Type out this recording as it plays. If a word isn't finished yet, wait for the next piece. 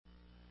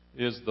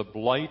is the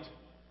blight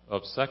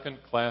of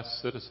second-class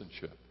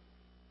citizenship.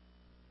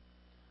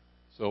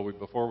 So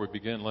before we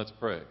begin, let's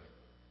pray.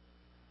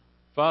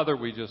 Father,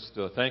 we just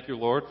thank you,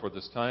 Lord, for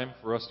this time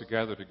for us to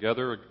gather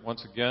together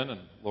once again,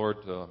 and Lord,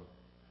 to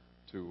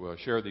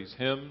share these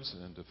hymns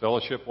and to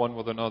fellowship one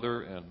with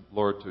another, and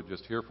Lord, to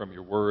just hear from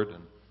your word.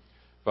 And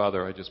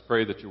Father, I just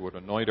pray that you would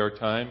anoint our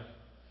time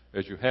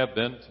as you have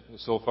been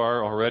so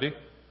far already,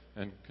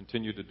 and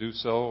continue to do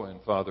so.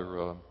 And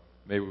Father,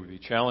 may we be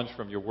challenged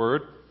from your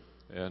word.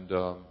 And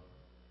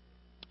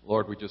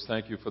Lord, we just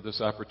thank you for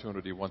this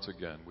opportunity once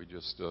again. We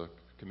just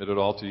commit it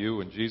all to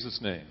you in Jesus'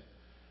 name.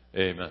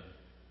 Amen.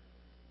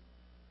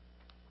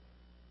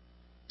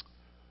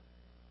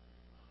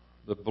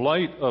 The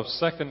blight of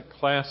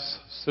second-class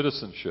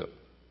citizenship.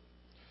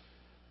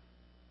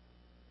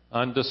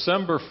 On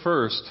December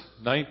 1st,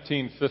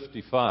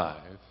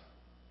 1955,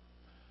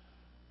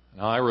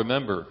 now I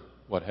remember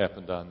what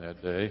happened on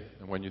that day,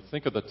 and when you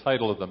think of the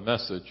title of the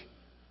message,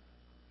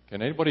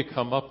 can anybody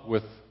come up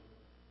with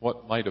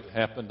what might have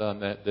happened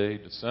on that day,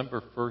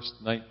 December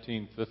 1st,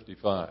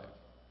 1955?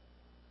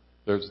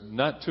 There's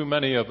not too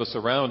many of us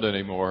around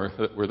anymore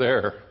that were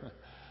there.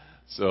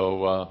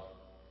 So,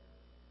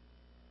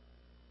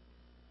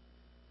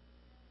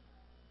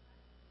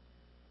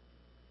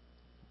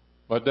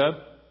 what, Deb?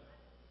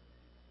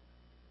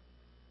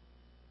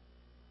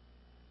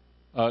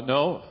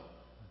 No?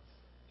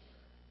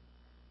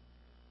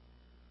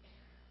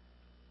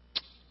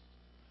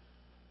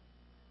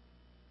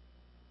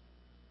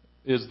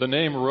 Is the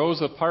name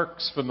Rosa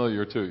Parks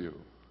familiar to you?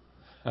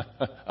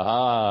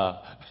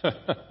 Ah.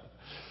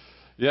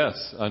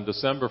 Yes, on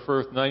December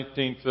 1st,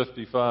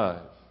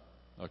 1955,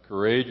 a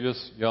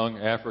courageous young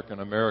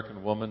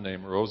African-American woman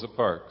named Rosa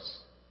Parks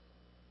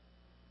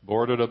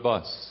boarded a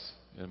bus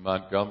in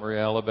Montgomery,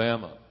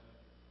 Alabama.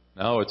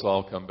 Now it's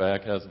all come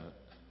back, hasn't it?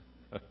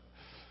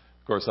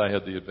 Of course, I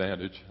had the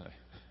advantage.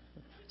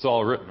 It's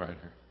all written right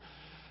here.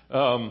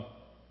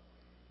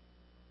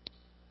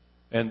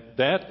 And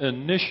that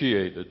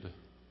initiated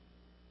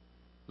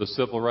the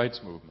civil rights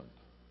movement.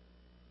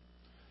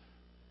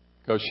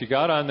 Because she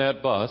got on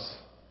that bus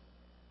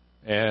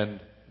and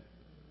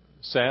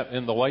sat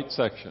in the white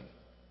section.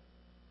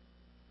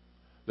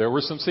 There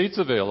were some seats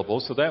available,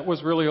 so that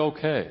was really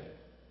okay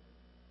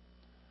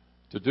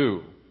to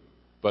do.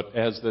 But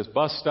as this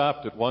bus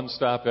stopped at one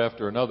stop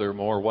after another,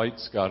 more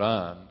whites got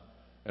on,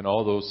 and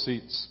all those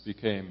seats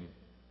became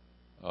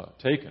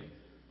taken.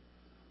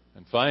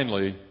 And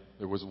finally,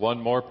 there was one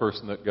more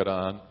person that got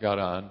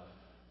on,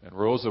 and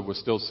Rosa was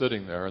still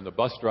sitting there, and the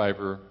bus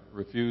driver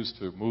refused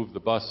to move the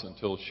bus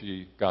until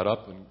she got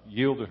up and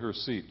yielded her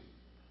seat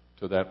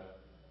to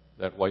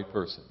that white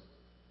person.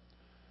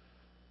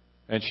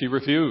 And she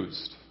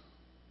refused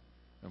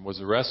and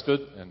was arrested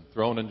and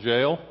thrown in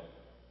jail.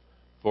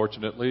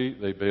 Fortunately,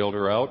 they bailed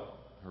her out.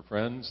 Her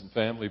friends and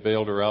family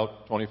bailed her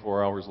out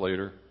 24 hours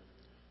later.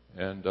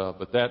 And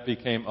but that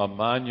became a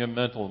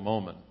monumental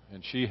moment.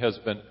 And she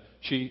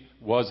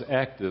was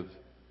active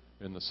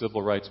in the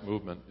civil rights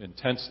movement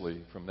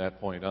intensely from that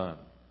point on.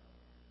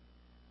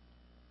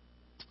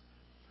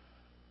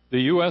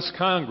 The U.S.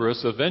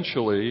 Congress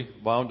eventually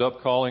wound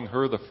up calling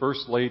her the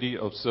First Lady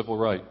of Civil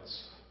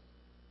Rights.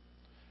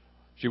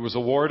 She was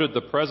awarded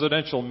the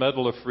Presidential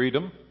Medal of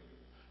Freedom,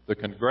 the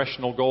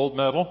Congressional Gold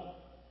Medal,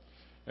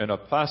 and a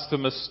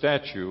posthumous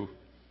statue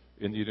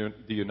in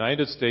the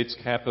United States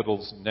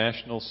Capitol's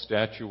National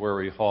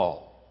Statuary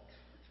Hall.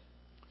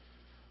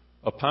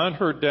 Upon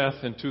her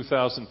death in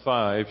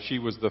 2005, she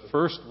was the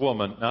first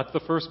woman, not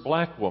the first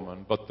black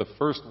woman, but the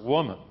first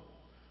woman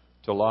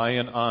to lie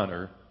in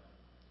honor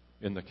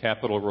in the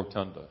Capitol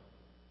Rotunda.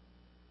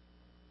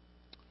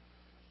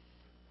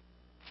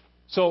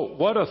 So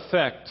what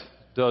effect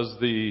does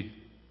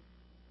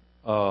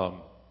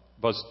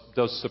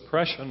does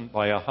suppression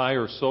by a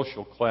higher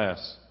social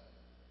class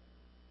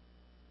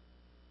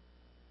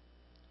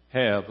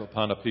have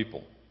upon a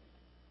people?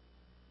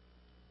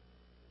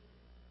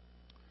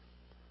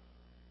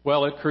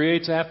 Well, it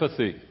creates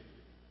apathy.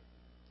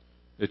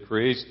 It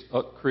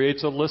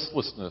creates a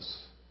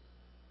listlessness.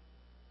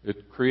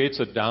 It creates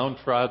a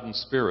downtrodden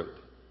spirit.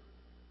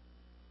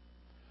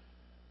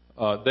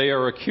 They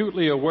are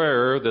acutely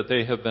aware that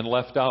they have been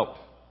left out.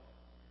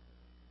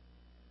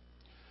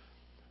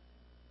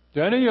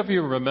 Do any of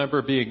you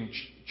remember being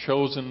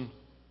chosen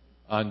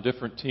on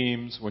different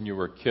teams when you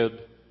were a kid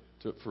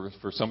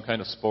for some kind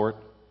of sport?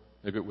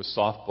 Maybe it was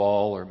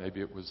softball, or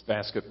maybe it was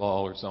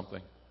basketball or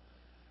something.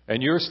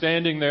 And you're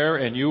standing there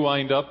and you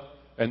wind up,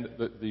 and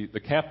the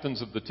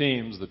captains of the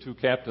teams, the two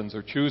captains,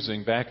 are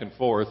choosing back and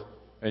forth,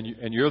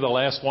 and you're the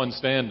last one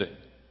standing.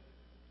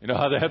 You know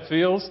how that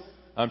feels?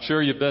 I'm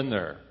sure you've been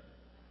there.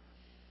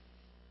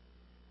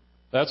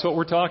 That's what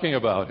we're talking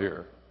about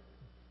here.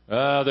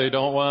 They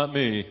don't want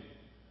me.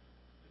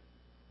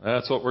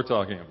 That's what we're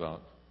talking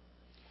about.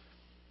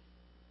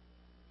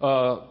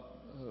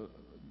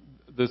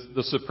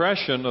 The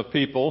suppression of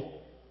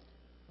people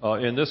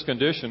in this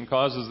condition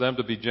causes them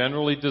to be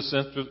generally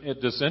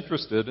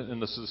disinterested in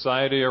the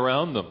society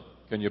around them.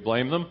 Can you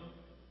blame them?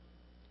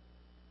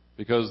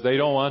 Because they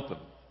don't want them.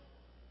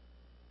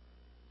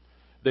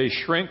 They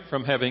shrink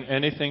from having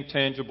anything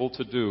tangible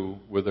to do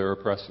with their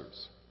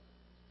oppressors.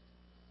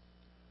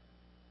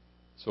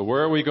 So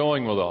where are we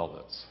going with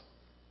all this?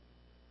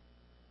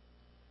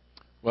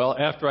 Well,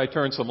 after I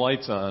turn some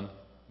lights on,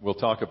 we'll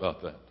talk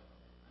about that.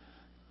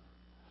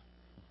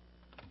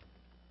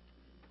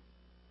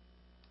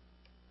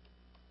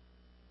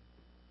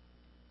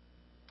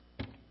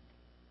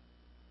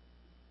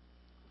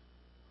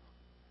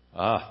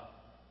 All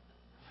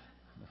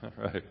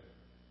right.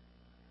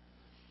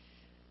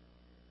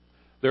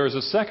 There is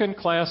a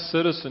second-class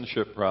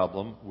citizenship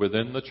problem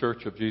within the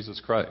Church of Jesus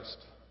Christ,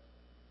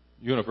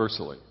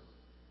 universally.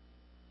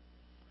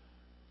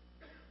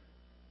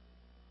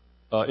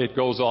 It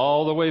goes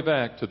all the way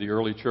back to the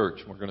early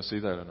church. We're going to see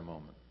that in a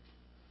moment.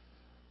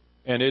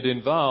 And it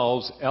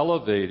involves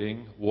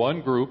elevating one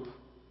group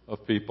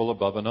of people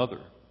above another.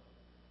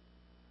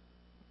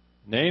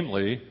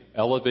 Namely,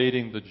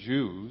 elevating the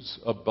Jews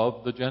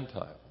above the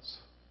Gentiles.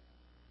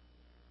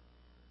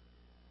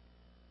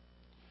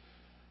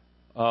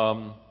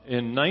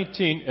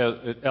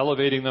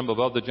 Elevating them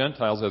above the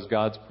Gentiles as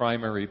God's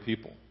primary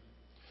people.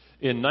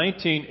 In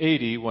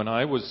 1980, when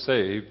I was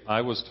saved,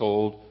 I was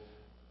told,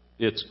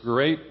 it's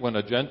great when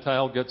a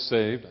Gentile gets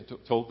saved.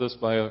 Told this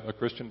by a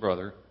Christian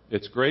brother.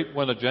 It's great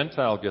when a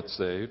Gentile gets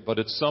saved, but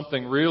it's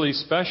something really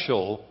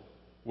special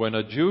when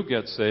a Jew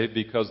gets saved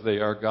because they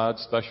are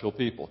God's special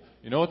people.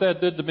 You know what that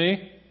did to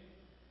me?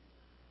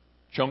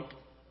 Chunk.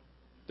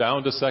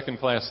 Down to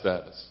second-class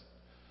status.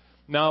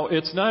 Now,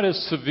 it's not as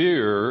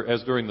severe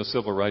as during the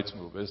Civil Rights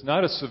Movement. It's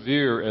not as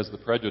severe as the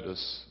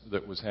prejudice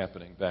that was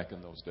happening back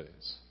in those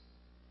days.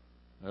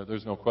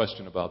 There's no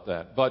question about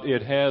that. But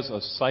it has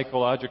a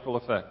psychological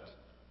effect,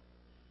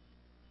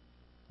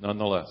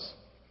 nonetheless.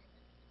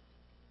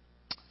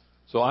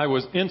 So I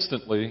was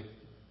instantly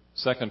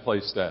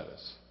second-place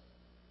status.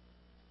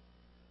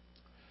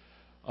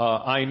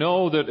 I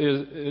know that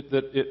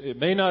it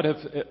may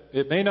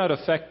not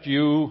affect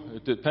you.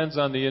 It depends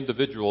on the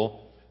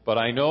individual. But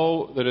I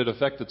know that it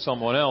affected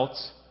someone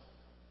else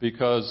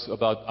because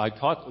I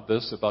taught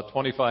this about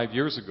 25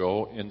 years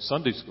ago in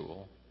Sunday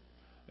school.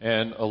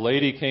 And a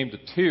lady came to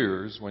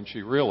tears when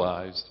she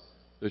realized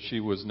that she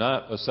was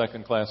not a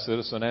second-class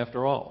citizen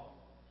after all.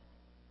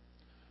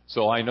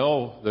 So I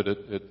know that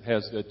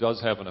it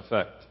does have an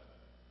effect.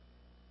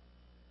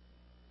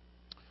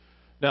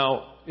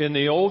 Now, in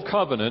the Old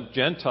Covenant,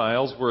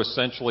 Gentiles were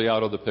essentially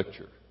out of the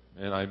picture.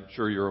 And I'm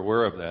sure you're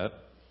aware of that.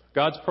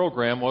 God's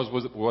program was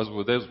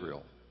with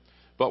Israel.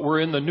 But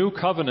we're in the New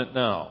Covenant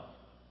now.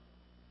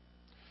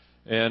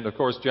 And, of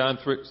course, John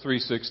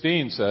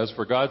 3:16 says,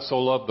 "For God so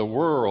loved the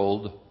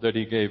world that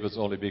he gave his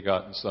only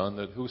begotten Son,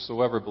 that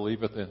whosoever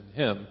believeth in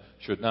him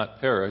should not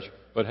perish,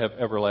 but have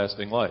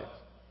everlasting life."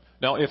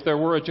 Now, if there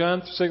were a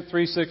John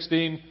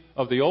 3:16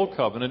 of the Old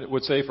Covenant, it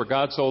would say, "For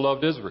God so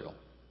loved Israel."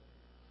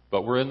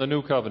 But we're in the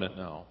New Covenant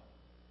now.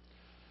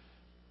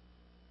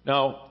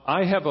 Now,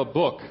 I have a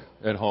book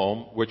at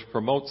home which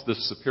promotes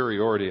this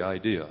superiority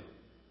idea.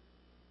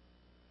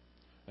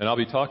 And I'll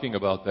be talking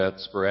about that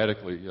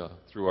sporadically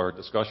through our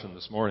discussion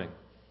this morning.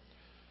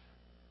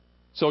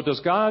 So does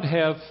God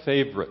have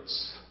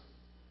favorites?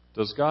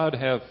 Does God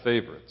have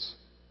favorites?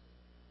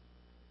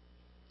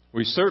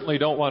 We certainly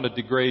don't want to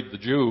degrade the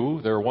Jew.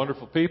 They're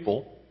wonderful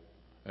people,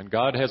 and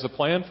God has a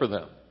plan for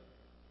them.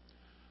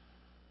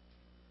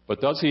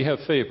 But does he have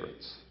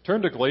favorites?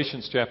 Turn to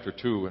Galatians chapter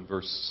 2 and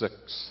verse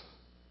 6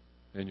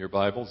 in your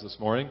Bibles this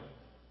morning.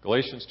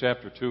 Galatians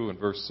chapter 2 and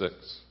verse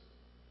 6.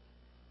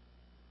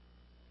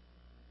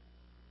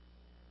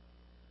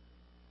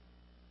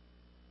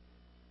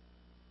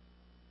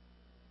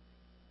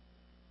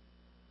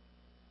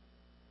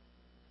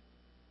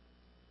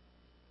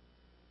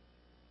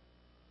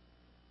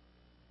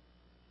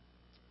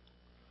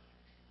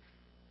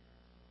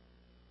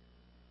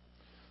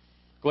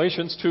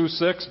 Galatians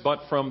 2:6,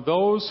 "But from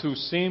those who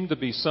seem to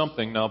be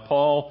something." Now,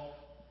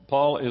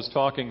 Paul is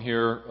talking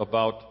here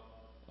about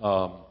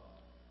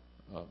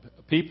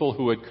people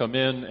who had come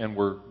in and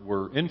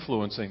were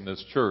influencing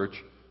this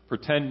church,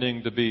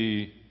 pretending to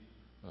be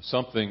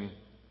something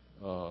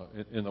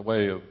in the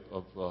way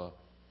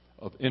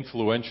of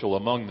influential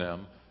among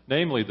them,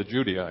 namely the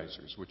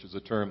Judaizers, which is a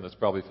term that's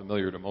probably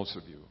familiar to most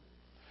of you.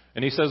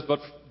 And he says,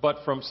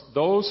 but from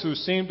those who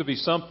seem to be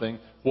something,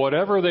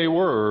 whatever they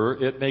were,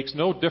 it makes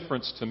no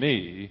difference to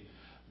me.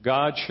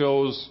 God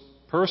shows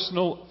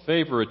personal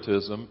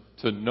favoritism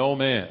to no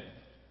man.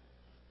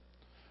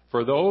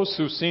 For those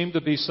who seem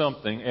to be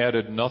something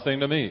added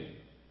nothing to me.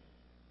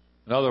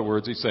 In other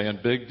words, he's saying,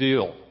 big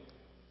deal.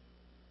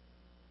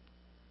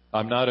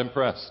 I'm not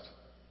impressed.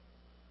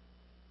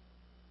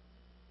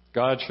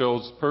 God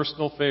shows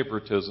personal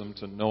favoritism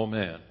to no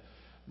man.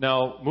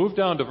 Now, move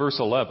down to verse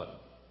 11.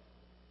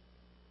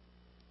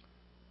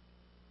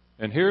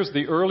 And here's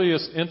the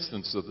earliest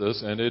instance of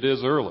this, and it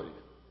is early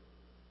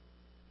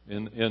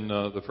in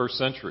the first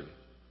century.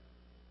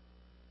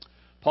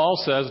 Paul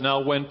says, "Now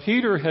when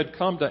Peter had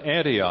come to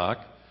Antioch,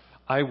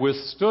 I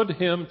withstood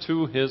him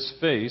to his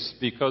face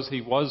because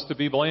he was to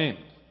be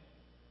blamed.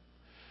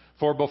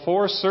 For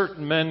before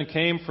certain men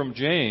came from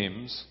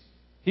James,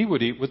 he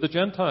would eat with the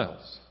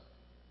Gentiles.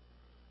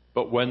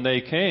 But when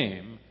they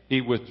came,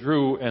 he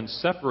withdrew and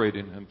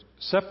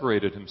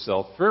separated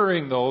himself,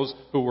 fearing those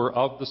who were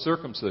of the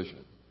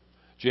circumcision.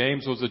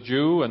 James was a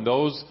Jew, and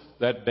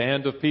that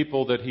band of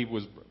people that he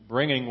was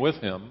bringing with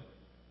him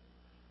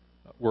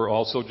were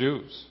also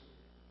Jews.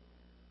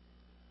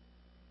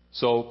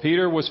 So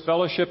Peter was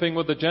fellowshipping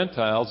with the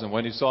Gentiles, and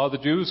when he saw the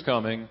Jews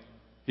coming,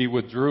 he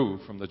withdrew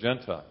from the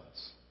Gentiles.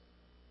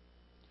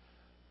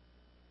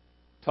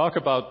 Talk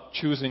about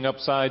choosing up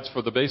sides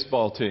for the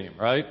baseball team,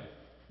 right?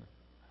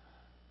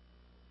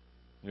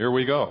 Here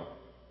we go.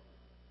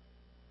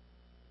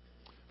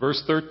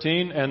 Verse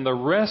 13, and the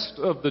rest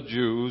of the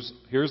Jews,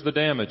 here's the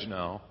damage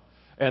now,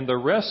 and the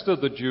rest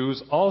of the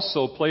Jews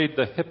also played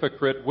the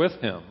hypocrite with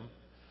him,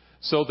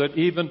 so that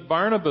even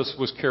Barnabas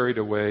was carried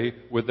away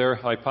with their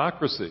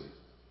hypocrisy.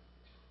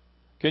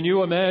 Can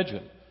you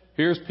imagine?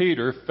 Here's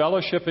Peter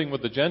fellowshipping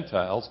with the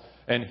Gentiles,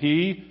 and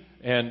he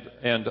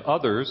and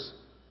others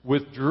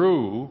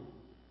withdrew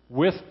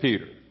with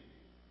Peter.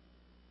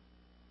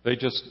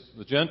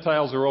 The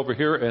Gentiles are over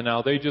here, and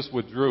now they just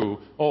withdrew.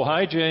 Oh,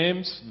 hi,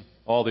 James,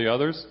 all the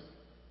others.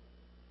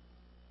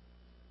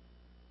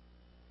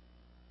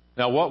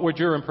 Now, what would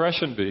your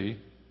impression be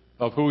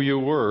of who you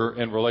were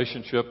in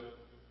relationship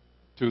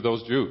to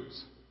those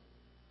Jews,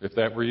 if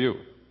that were you?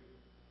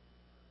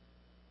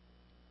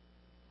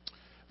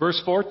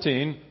 Verse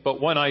 14,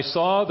 but when I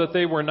saw that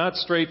they were not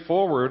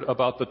straightforward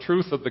about the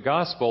truth of the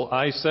gospel,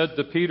 I said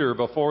to Peter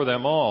before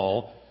them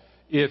all,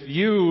 if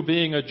you,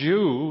 being a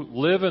Jew,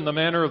 live in the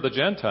manner of the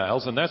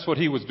Gentiles, and that's what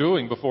he was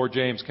doing before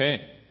James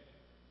came.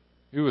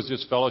 He was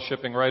just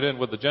fellowshipping right in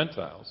with the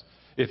Gentiles.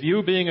 If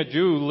you, being a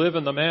Jew, live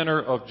in the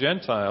manner of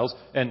Gentiles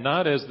and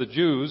not as the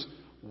Jews,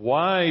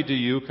 why do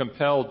you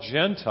compel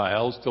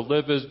Gentiles to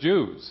live as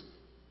Jews?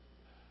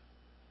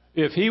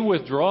 If he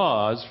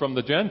withdraws from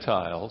the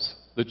Gentiles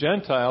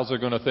are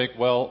going to think,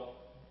 well,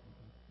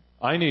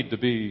 I need to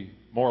be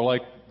more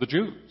like the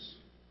Jews.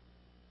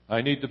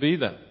 I need to be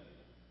them.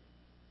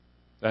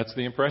 That's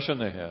the impression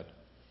they had.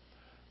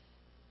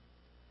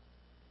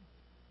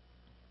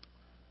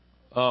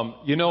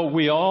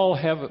 We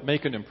all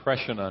make an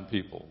impression on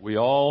people. We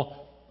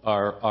all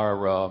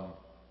are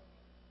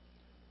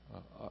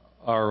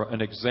an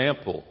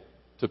example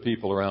to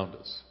people around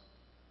us.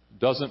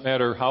 Doesn't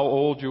matter how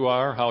old you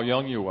are, how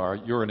young you are,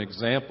 you're an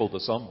example to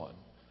someone.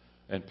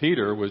 And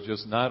Peter was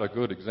just not a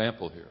good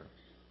example here.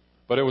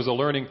 But it was a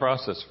learning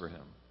process for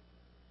him.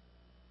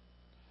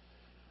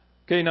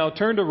 Okay, now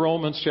turn to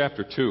Romans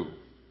chapter 2.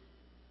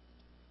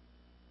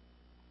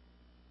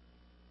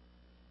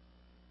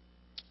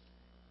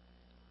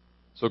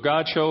 So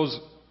God shows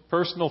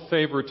personal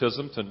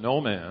favoritism to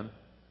no man,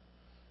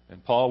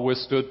 and Paul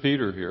withstood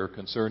Peter here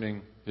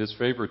concerning his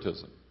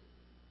favoritism.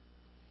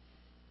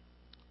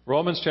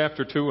 Romans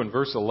chapter 2 and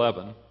verse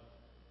 11.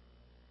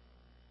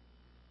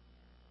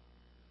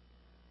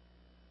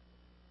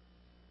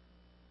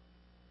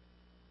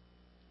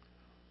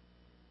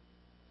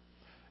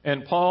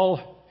 And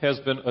Paul has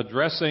been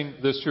addressing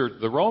this church.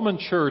 The Roman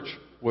church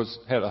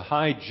had a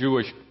high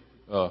Jewish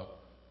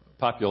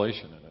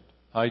population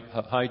in it,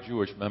 high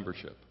Jewish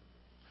membership.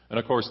 And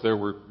of course, there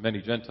were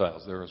many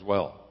Gentiles there as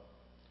well.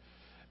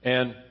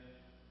 And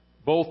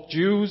both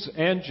Jews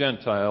and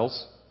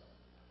Gentiles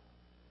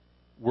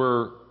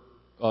were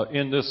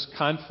in this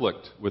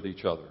conflict with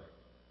each other.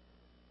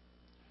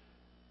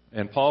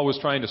 And Paul was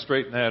trying to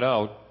straighten that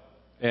out.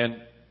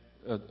 And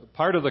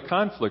part of the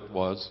conflict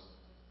was,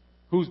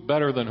 who's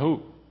better than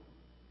who?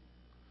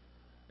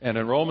 And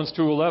in Romans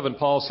 2:11,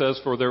 Paul says,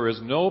 for there is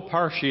no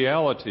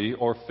partiality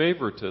or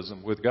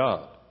favoritism with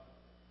God.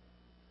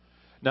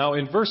 Now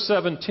in verse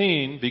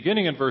 17,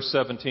 beginning in verse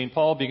 17,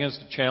 Paul begins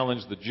to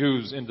challenge the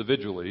Jews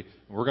individually.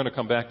 And we're going to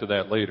come back to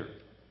that later.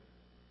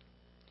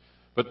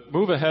 But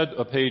move ahead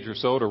a page or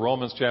so to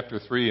Romans chapter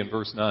 3 and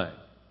verse 9.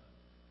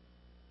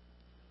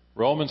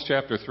 Romans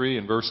chapter 3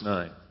 and verse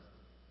 9.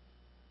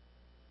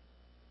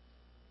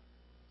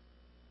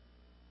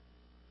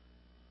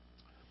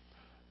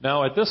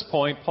 Now, at this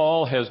point,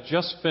 Paul has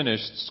just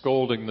finished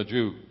scolding the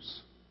Jews.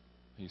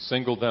 He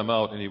singled them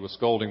out and he was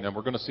scolding them.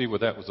 We're going to see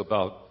what that was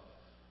about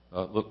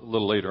a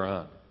little later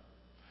on.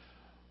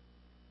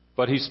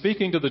 But he's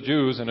speaking to the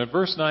Jews, and in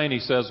verse 9 he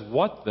says,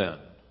 what then?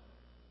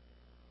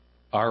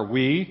 Are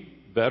we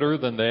better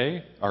than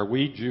they? Are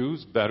we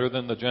Jews better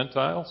than the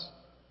Gentiles?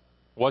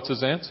 What's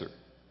his answer?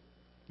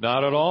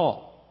 Not at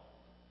all.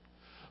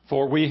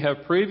 For we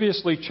have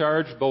previously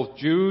charged both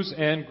Jews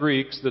and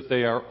Greeks that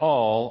they are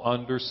all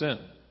under sin.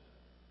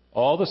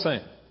 All the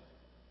same.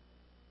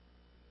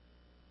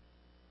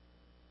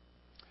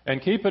 And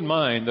keep in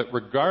mind that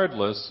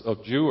regardless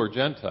of Jew or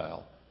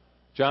Gentile,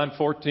 John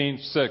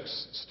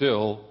 14:6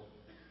 still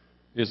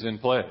is in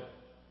play.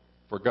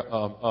 Where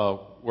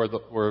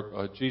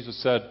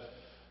Jesus said,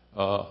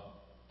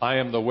 I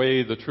am the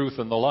way, the truth,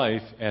 and the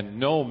life, and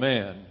no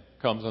man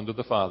comes unto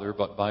the Father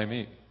but by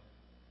me.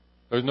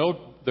 There's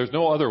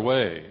no other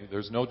way.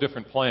 There's no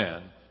different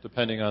plan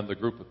depending on the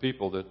group of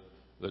people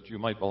that you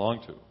might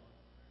belong to.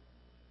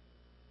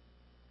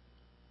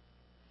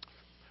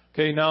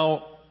 Okay,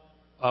 now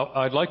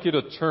I'd like you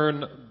to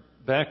turn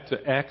back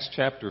to Acts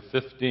chapter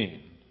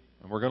 15.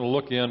 And we're going to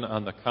look in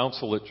on the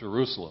council at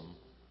Jerusalem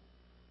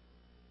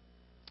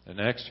in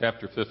Acts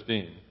chapter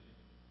 15.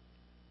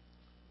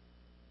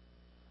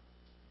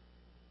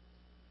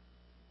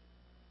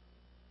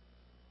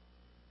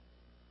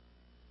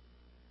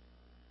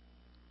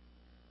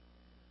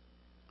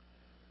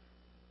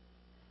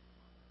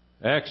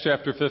 Acts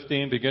chapter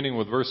 15, beginning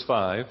with verse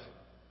 5.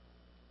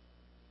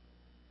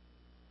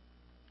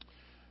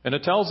 And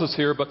it tells us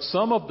here, but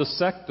some of the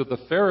sect of the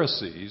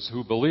Pharisees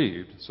who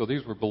believed, so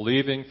these were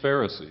believing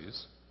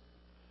Pharisees,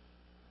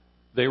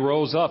 they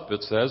rose up,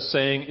 it says,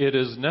 saying, it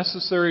is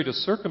necessary to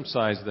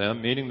circumcise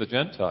them, meaning the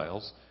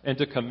Gentiles, and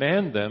to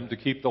command them to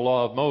keep the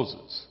law of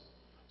Moses.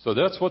 So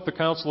that's what the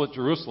council at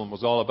Jerusalem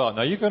was all about.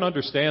 Now you can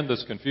understand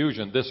this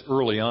confusion this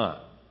early on.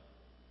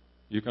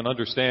 You can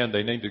understand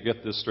they need to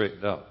get this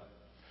straightened out.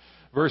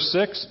 Verse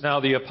 6, now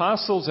the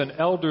apostles and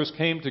elders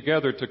came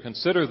together to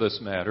consider this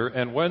matter,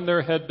 and when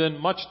there had been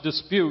much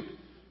dispute,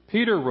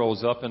 Peter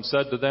rose up and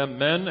said to them,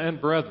 men and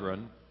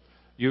brethren,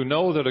 you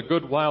know that a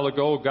good while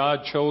ago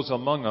God chose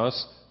among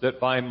us that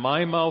by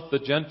my mouth the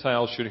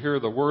Gentiles should hear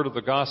the word of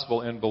the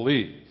gospel and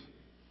believe.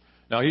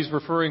 Now he's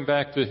referring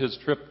back to his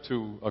trip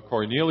to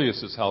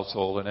Cornelius'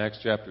 household in Acts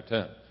chapter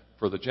 10,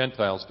 for the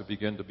Gentiles to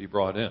begin to be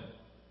brought in.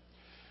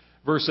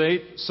 Verse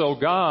 8, so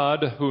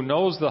God, who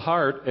knows the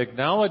heart,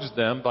 acknowledged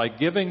them by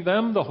giving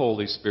them the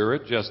Holy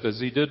Spirit, just as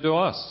he did to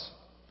us.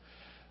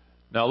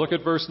 Now look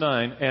at verse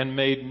 9, and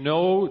made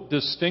no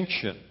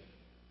distinction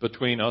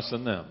between us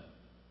and them,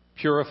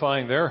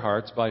 purifying their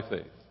hearts by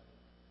faith.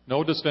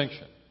 No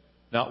distinction.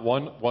 Not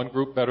one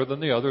group better than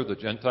the other. The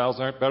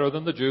Gentiles aren't better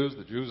than the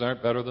Jews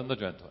aren't better than the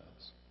Gentiles.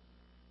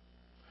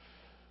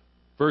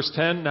 Verse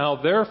 10,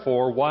 now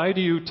therefore, why do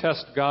you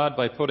test God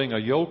by putting a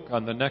yoke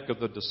on the neck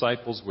of the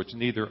disciples which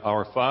neither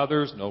our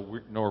fathers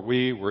nor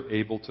we were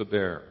able to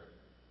bear?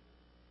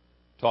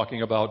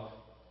 Talking about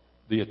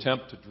the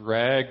attempt to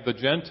drag the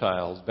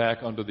Gentiles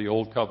back under the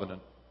old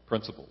covenant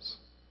principles.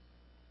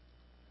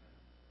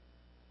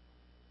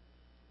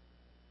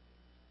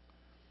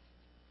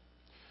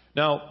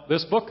 Now,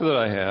 this book that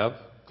I have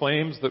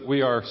claims that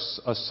we are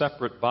a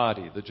separate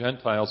body. The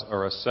Gentiles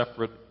are a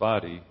separate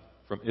body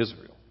from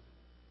Israel.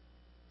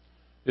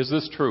 Is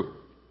this true?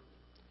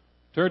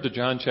 Turn to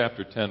John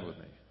chapter 10 with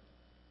me.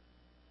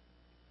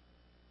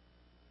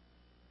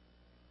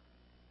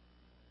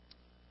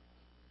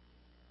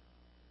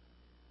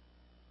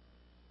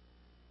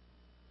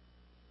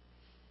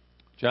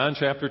 John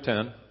chapter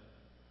 10.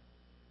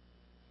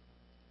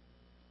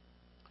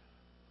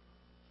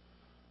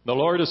 The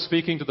Lord is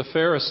speaking to the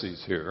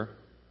Pharisees here.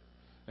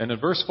 And in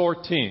verse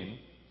 14,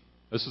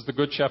 this is the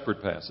Good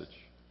Shepherd passage.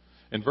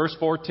 In verse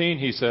 14,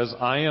 he says,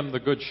 I am the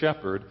good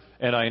shepherd,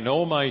 and I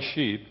know my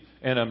sheep,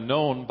 and am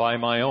known by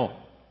my own.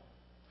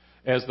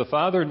 As the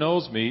Father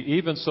knows me,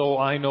 even so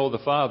I know the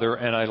Father,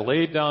 and I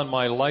lay down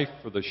my life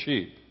for the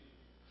sheep.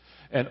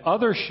 And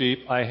other sheep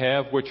I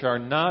have which are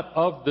not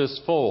of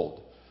this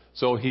fold.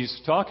 So he's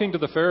talking to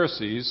the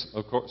Pharisees,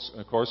 of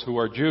course, who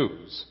are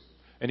Jews.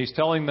 And he's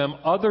telling them,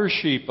 other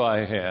sheep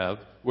I have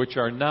which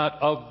are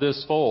not of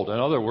this fold. In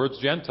other words,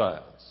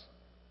 Gentiles.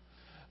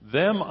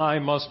 Them I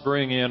must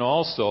bring in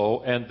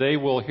also, and they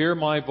will hear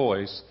my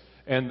voice,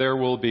 and there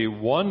will be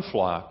one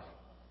flock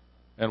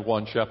and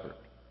one shepherd.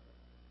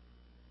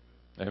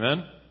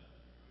 Amen?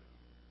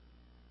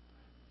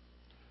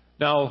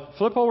 Now,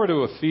 flip over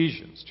to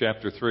Ephesians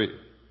chapter 3.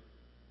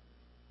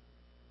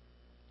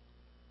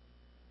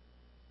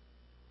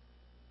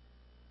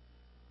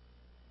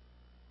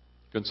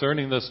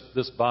 Concerning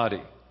this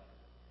body.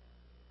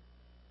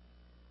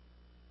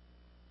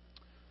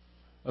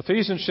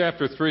 Ephesians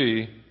chapter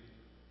 3,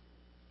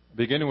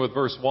 beginning with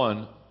verse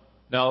 1.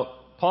 Now,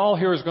 Paul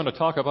here is going to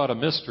talk about a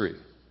mystery.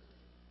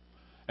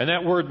 And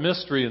that word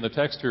mystery in the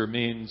text here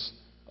means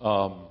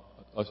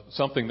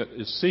something that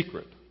is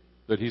secret,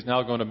 that he's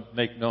now going to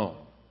make known.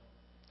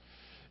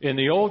 In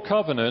the Old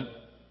Covenant,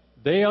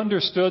 they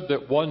understood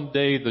that one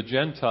day the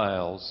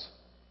Gentiles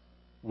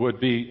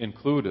would be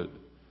included,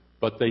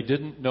 but they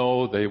didn't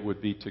know they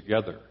would be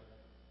together.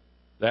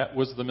 That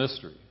was the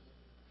mystery.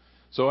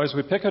 So as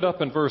we pick it up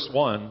in verse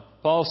 1,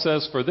 Paul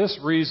says, for this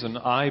reason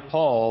I,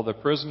 Paul, the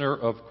prisoner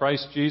of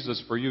Christ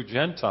Jesus for you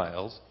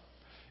Gentiles,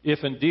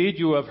 if indeed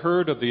you have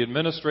heard of the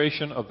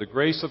administration of the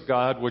grace of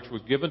God which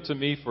was given to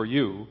me for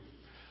you,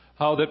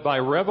 how that by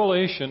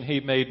revelation he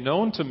made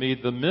known to me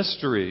the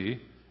mystery,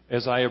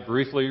 as I have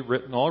briefly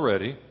written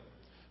already.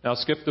 Now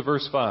skip to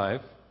verse 5.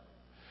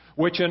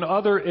 Which in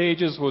other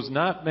ages was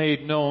not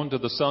made known to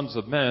the sons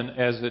of men,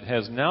 as it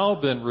has now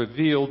been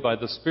revealed by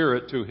the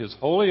Spirit to his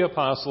holy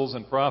apostles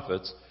and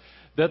prophets,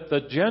 that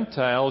the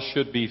Gentiles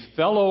should be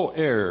fellow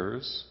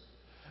heirs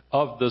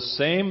of the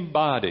same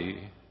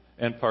body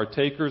and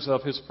partakers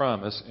of his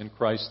promise in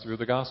Christ through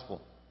the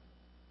gospel.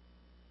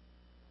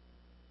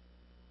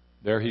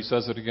 There he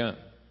says it again.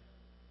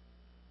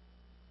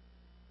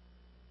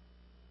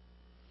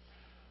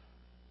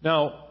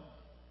 Now,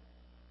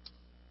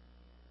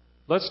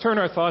 Let's turn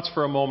our thoughts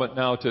for a moment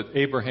now to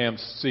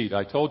Abraham's seed.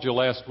 I told you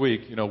last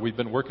week, we've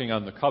been working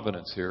on the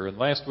covenants here, and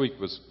last week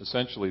was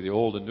essentially the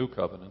Old and New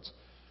Covenants.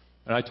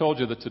 And I told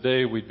you that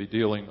today we'd be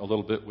dealing a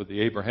little bit with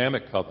the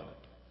Abrahamic covenant.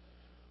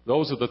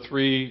 Those are the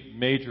three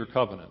major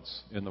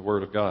covenants in the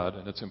Word of God,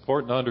 and it's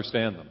important to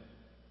understand them.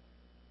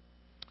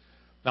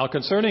 Now,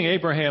 concerning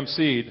Abraham's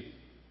seed,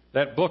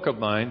 that book of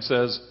mine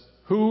says,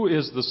 "Who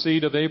is the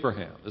seed of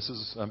Abraham?" This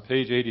is on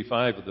page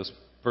 85 of this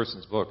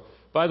person's book.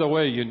 By the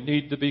way, you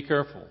need to be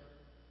careful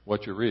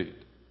what you read.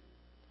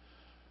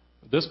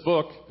 This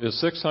book is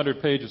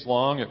 600 pages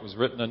long. It was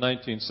written in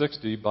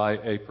 1960 by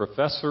a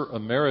professor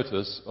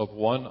emeritus of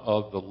one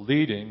of the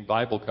leading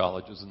Bible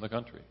colleges in the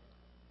country.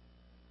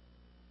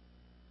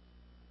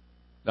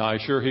 Now,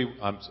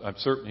 I'm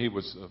certain he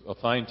was a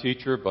fine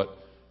teacher, but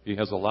he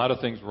has a lot of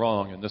things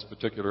wrong in this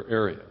particular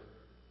area,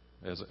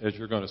 as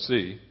you're going to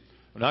see.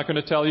 I'm not going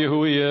to tell you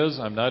who he is.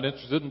 I'm not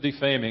interested in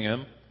defaming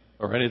him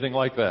or anything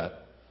like that.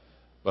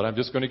 But I'm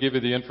just going to give you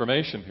the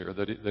information here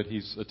that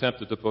he's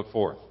attempted to put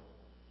forth.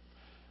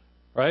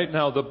 Right?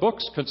 Now, the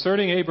books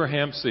concerning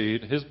Abraham's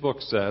seed, his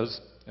book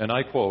says, and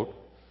I quote,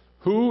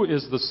 "Who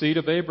is the seed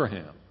of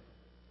Abraham?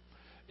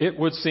 It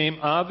would seem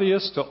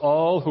obvious to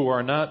all who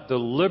are not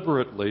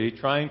deliberately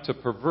trying to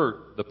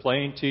pervert the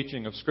plain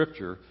teaching of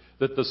Scripture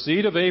that the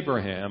seed of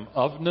Abraham,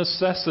 of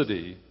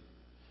necessity,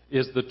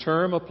 is the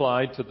term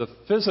applied to the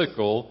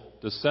physical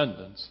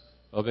descendants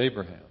of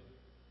Abraham."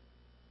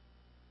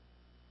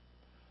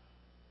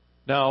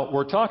 Now,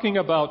 we're talking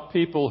about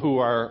people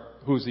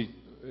whose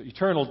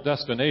eternal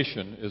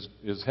destination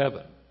is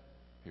heaven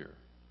here.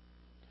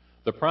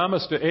 The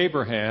promise to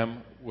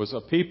Abraham was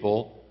a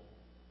people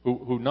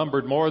who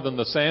numbered more than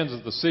the sands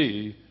of the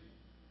sea,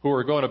 who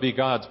are going to be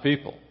God's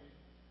people.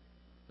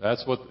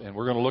 And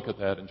we're going to look at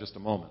that in just a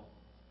moment.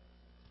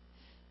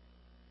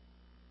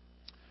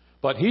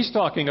 But he's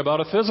talking about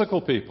a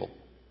physical people,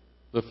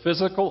 the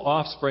physical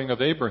offspring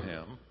of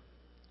Abraham.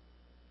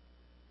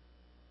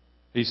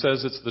 He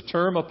says it's the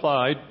term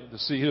applied, the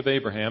seed of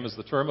Abraham is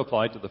the term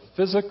applied to the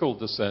physical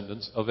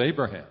descendants of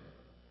Abraham.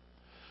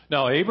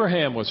 Now,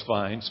 Abraham was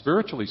fine,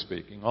 spiritually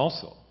speaking,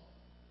 also.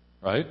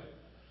 Right?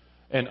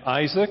 And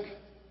Isaac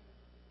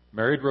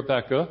married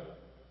Rebekah.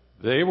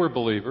 They were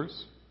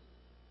believers.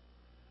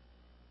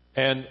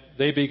 And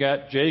they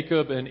begat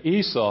Jacob and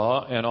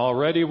Esau, and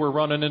already we're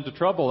running into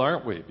trouble,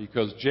 aren't we?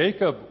 Because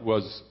Jacob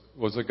was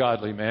a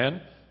godly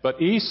man,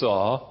 but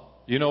Esau,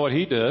 you know what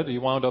he did? He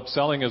wound up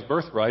selling his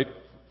birthright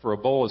for a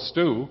bowl of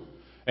stew,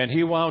 and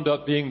he wound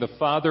up being the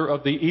father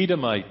of the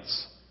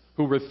Edomites,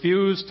 who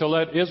refused to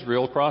let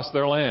Israel cross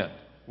their land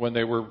when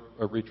they were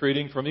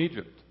retreating from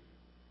Egypt.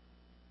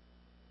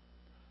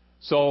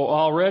 So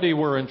already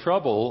we're in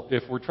trouble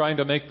if we're trying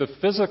to make the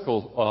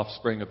physical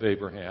offspring of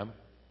Abraham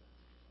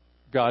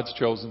God's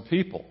chosen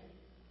people.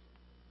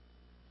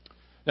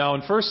 Now,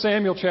 in 1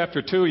 Samuel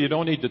chapter 2, you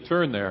don't need to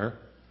turn there,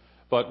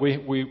 but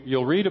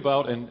you'll read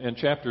about in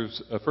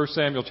chapters 1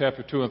 Samuel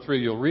chapter 2 and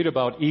 3, you'll read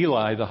about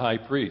Eli the high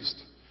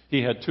priest.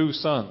 He had two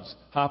sons,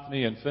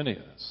 Hophni and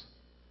Phinehas,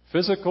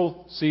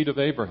 physical seed of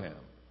Abraham.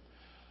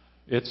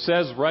 It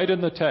says right in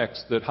the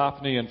text that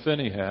Hophni and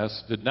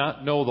Phinehas did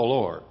not know the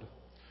Lord.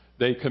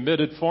 They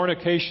committed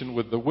fornication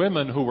with the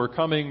women who were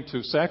coming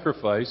to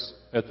sacrifice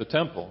at the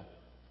temple.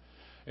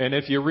 And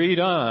if you read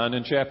on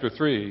in chapter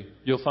 3,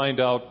 you'll find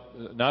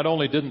out not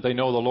only didn't they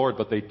know the Lord,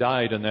 but they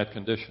died in that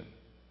condition.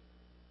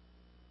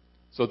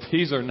 So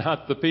these are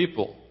not the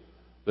people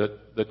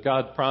that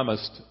God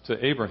promised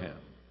to Abraham.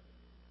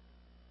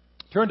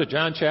 Turn to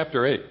John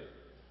chapter 8.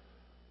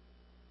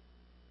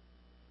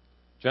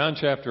 John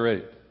chapter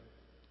 8.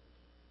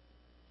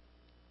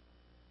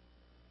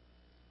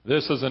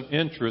 This is an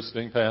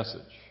interesting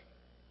passage.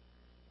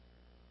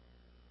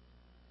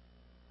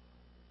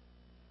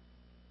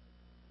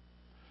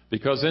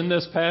 Because in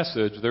this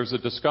passage, there's a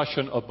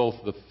discussion of both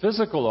the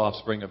physical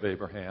offspring of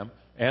Abraham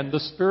and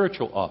the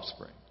spiritual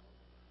offspring.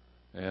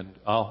 And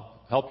I'll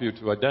help you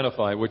to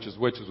identify which is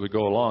which as we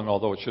go along,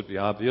 although it should be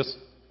obvious.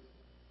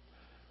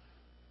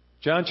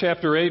 John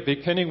chapter 8,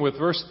 beginning with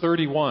verse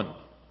 31.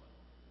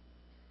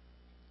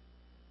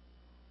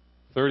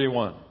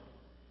 31.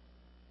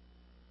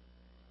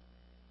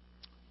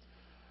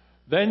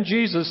 Then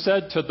Jesus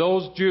said to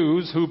those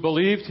Jews who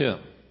believed him.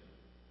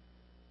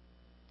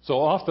 So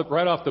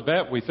right off the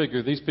bat, we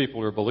figure these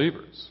people are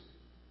believers.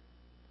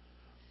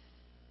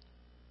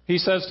 He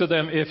says to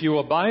them, "If you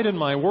abide in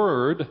my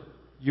word,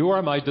 you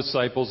are my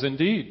disciples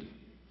indeed,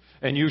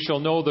 and you shall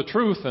know the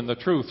truth, and the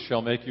truth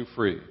shall make you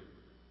free."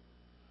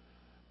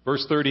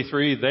 Verse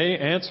 33, they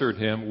answered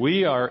him,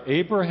 "We are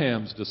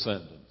Abraham's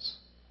descendants,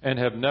 and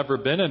have never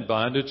been in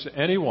bondage to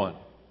anyone.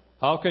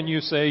 How can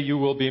you say you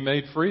will be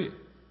made free?"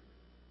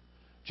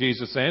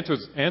 Jesus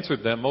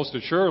answered them, "Most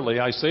assuredly,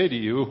 I say to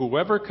you,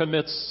 whoever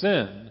commits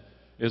sin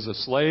is a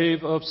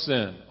slave of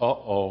sin."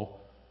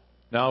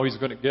 Now he's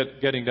going to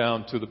getting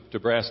down to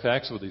brass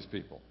tacks with these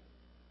people.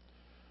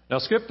 Now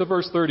skip to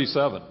verse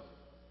 37.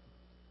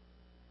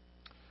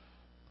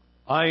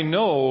 "I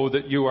know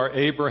that you are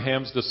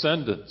Abraham's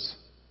descendants."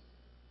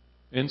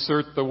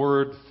 Insert the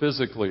word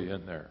physically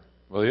in there.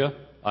 will you?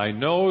 I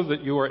know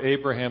that you are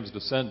Abraham's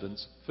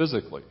descendants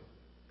physically,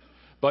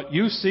 but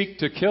you seek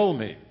to kill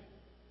me.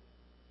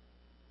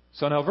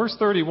 So now verse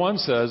 31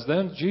 says,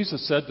 then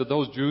Jesus said to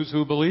those Jews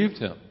who believed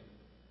him.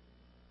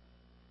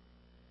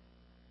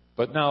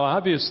 But now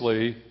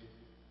obviously,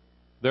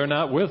 they're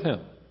not with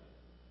him.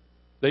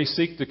 They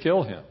seek to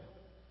kill him.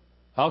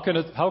 How can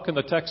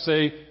the text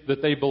say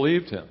that they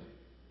believed him?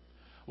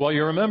 Well,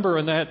 you remember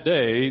in that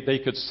day, they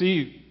could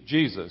see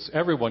Jesus.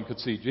 Everyone could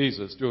see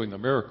Jesus doing the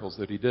miracles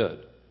that he did.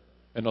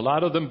 And a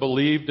lot of them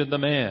believed in the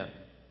man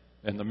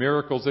and the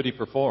miracles that he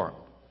performed.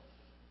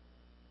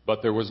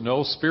 But there was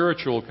no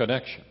spiritual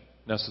connection,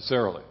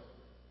 necessarily.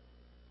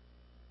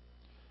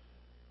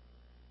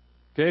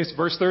 Okay, so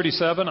verse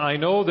 37, I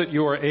know that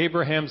you are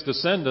Abraham's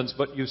descendants,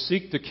 but you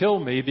seek to kill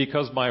me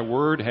because my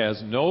word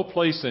has no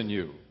place in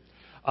you.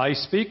 I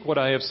speak what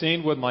I have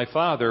seen with my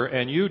father,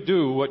 and you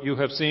do what you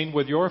have seen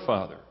with your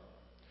father.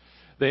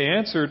 They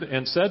answered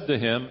and said to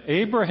him,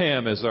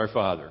 Abraham is our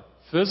father,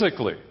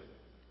 physically,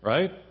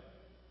 right?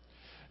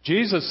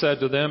 Jesus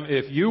said to them,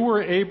 if you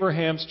were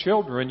Abraham's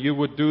children, you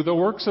would do the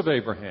works of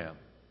Abraham.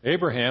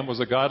 Abraham was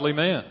a godly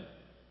man.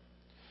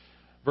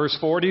 Verse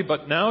 40,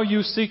 but now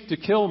you seek to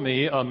kill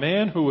me, a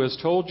man who has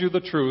told you the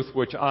truth,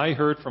 which I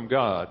heard from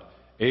God.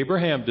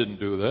 Abraham didn't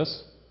do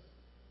this.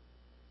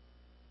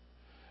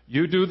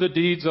 You do the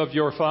deeds of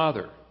your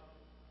father.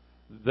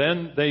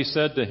 Then they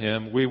said to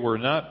him, we were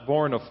not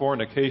born of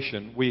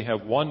fornication. We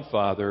have one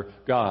Father,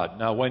 God.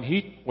 Now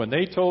when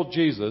they told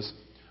Jesus,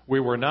 we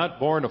were not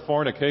born of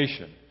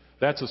fornication,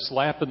 that's a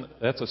slap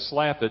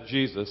at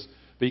Jesus,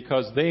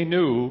 because they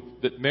knew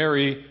that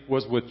Mary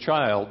was with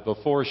child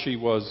before she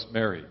was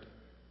married.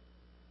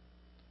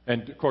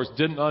 And, of course,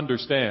 didn't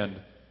understand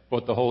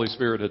what the Holy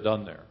Spirit had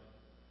done there.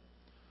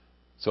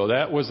 So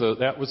that was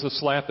a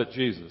slap at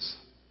Jesus.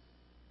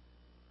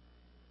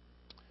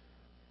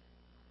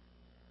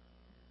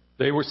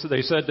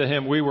 They said to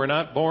him, we were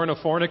not born of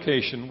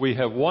fornication. We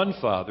have one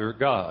Father,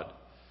 God.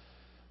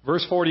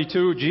 Verse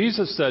 42,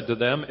 Jesus said to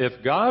them,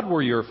 if God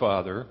were your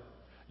Father,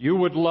 you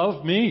would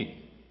love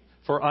me.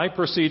 For I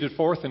proceeded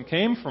forth and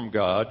came from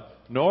God,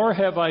 nor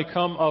have I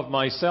come of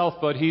myself,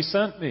 but he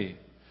sent me.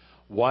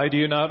 Why do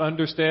you not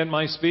understand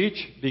my speech?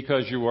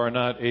 Because you are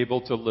not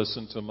able to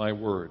listen to my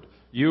word.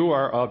 You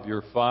are of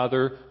your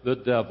father, the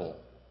devil,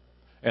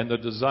 and the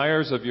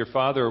desires of your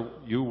father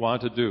you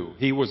want to do.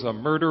 He was a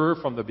murderer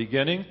from the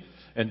beginning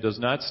and does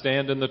not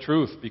stand in the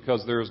truth,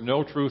 because there is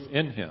no truth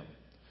in him.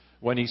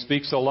 When he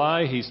speaks a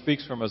lie, he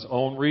speaks from his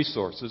own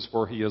resources,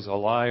 for he is a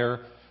liar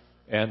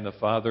and the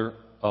father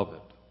of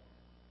it.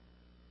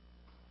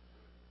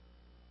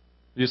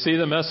 You see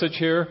the message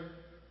here?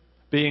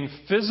 Being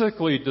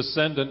physically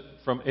descendant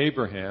from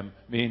Abraham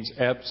means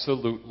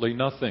absolutely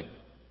nothing.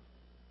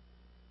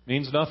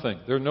 Means nothing.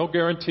 There are no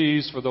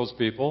guarantees for those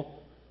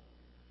people.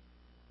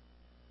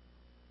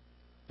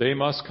 They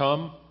must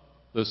come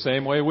the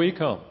same way we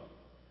come.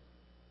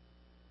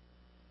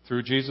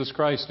 Through Jesus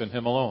Christ and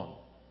him alone.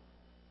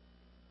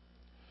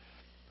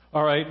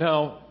 All right,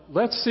 now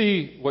let's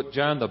see what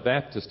John the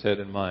Baptist had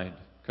in mind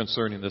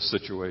concerning this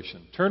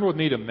situation. Turn with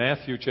me to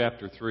Matthew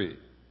chapter 3.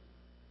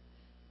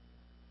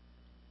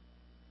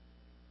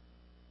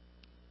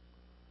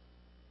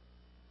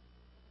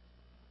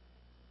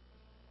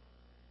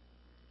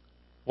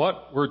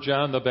 What were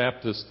John the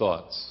Baptist's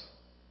thoughts?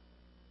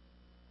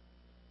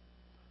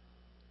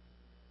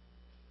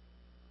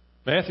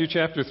 Matthew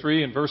chapter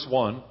 3 and verse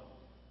 1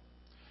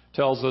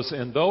 tells us,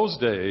 in those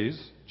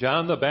days,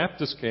 John the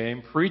Baptist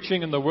came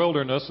preaching in the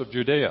wilderness of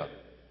Judea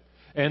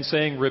and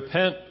saying,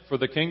 repent, for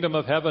the kingdom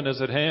of heaven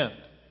is at hand.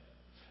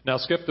 Now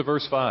skip to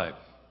verse 5.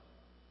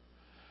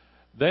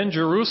 Then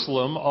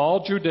Jerusalem,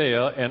 all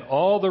Judea, and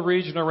all the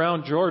region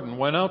around Jordan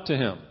went out to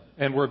him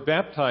and were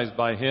baptized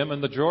by him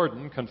in the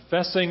Jordan,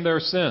 confessing their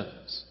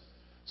sins.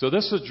 So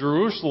this is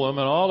Jerusalem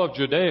and all of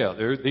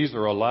Judea. These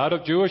are a lot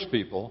of Jewish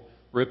people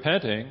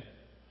repenting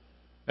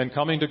and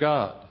coming to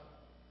God.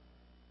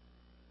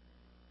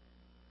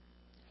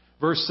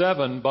 Verse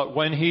 7, but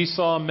when he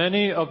saw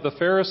many of the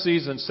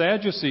Pharisees and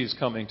Sadducees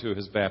coming to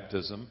his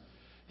baptism,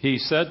 he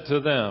said to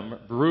them,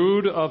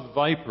 brood of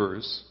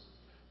vipers,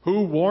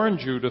 who warned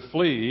you to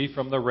flee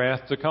from the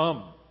wrath to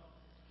come?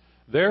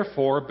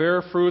 Therefore,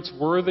 bear fruits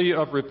worthy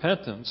of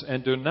repentance,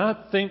 and do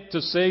not think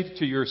to say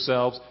to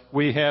yourselves,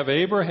 we have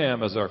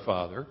Abraham as our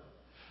father.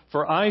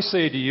 For I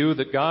say to you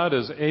that God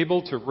is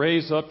able to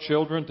raise up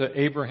children to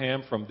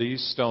Abraham from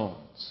these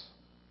stones.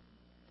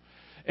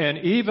 And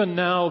even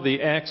now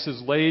the axe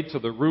is laid to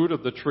the root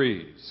of the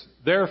trees.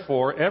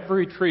 Therefore,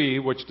 every tree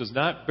which does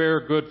not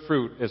bear good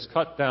fruit is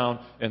cut down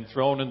and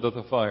thrown into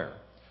the fire.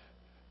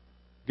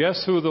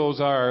 Guess who those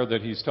are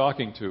that he's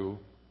talking to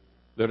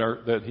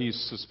that he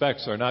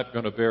suspects are not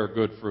going to bear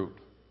good fruit?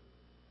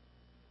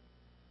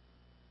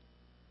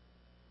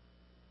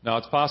 Now,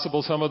 it's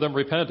possible some of them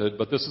repented,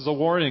 but this is a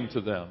warning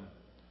to them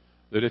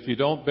that if you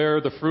don't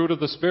bear the fruit of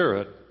the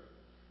Spirit,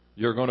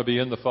 you're going to be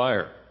in the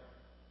fire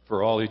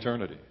for all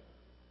eternity.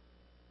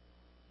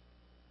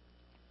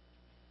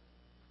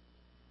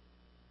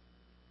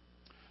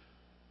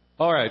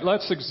 All right,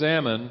 let's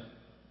examine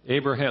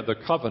Abraham, the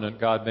covenant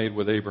God made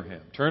with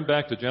Abraham. Turn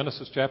back to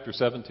Genesis chapter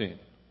 17.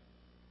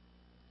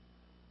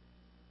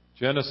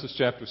 Genesis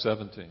chapter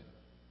 17.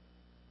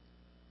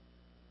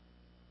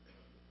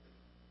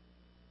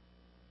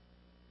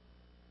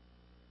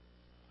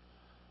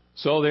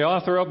 So the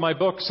author of my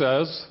book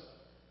says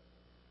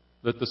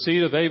that the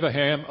seed of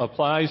Abraham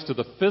applies to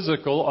the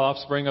physical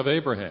offspring of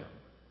Abraham.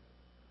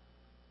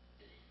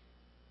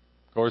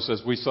 Of course,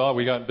 as we saw,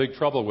 we got in big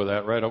trouble with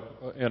that right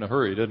in a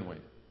hurry, didn't we?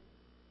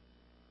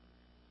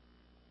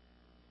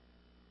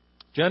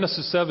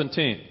 Genesis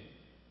 17.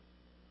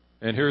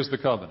 And here's the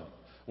covenant.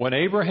 When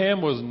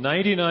Abraham was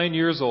 99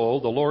 years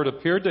old, the Lord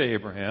appeared to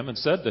Abraham and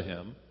said to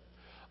him,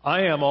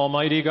 I am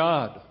Almighty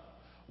God.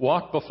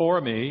 Walk before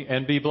me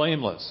and be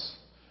blameless,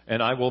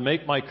 and I will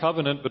make my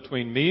covenant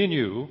between me and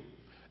you,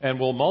 and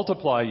will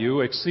multiply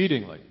you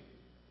exceedingly.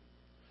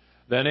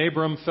 Then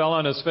Abram fell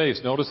on his face.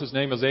 Notice his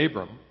name is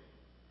Abram.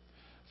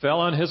 Fell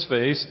on his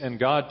face, and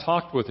God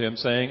talked with him,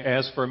 saying,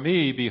 As for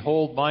me,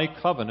 behold, my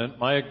covenant,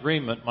 my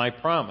agreement, my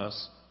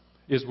promise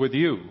is with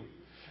you,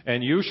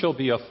 and you shall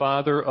be a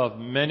father of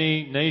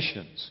many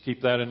nations.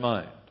 Keep that in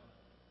mind.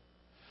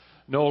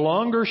 No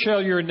longer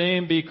shall your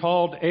name be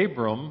called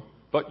Abram,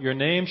 but your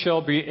name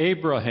shall be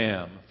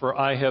Abraham, for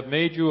I have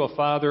made you a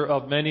father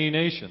of many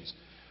nations.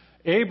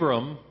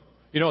 Abram,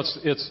 you know,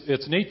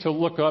 it's neat to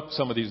look up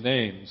some of these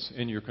names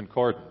in your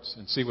concordance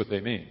and see what they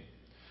mean.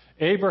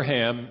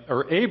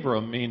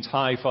 Abram means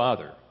high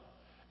father.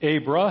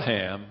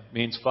 Abraham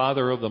means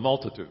father of the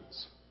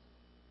multitudes.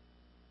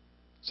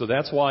 So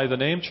that's why the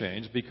name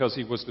changed, because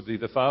he was to be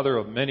the father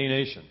of many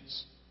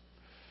nations.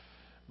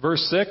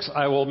 Verse 6,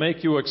 I will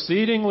make you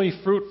exceedingly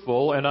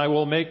fruitful, and I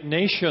will make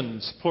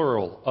nations,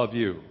 plural, of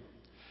you.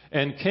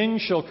 And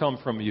kings shall come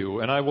from you,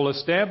 and I will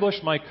establish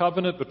my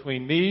covenant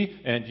between me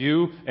and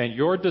you and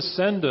your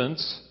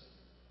descendants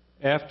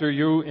after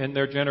you in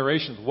their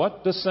generations.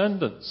 What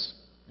descendants?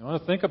 You want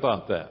to think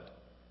about that.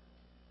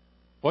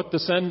 What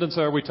descendants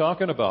are we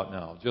talking about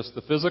now? Just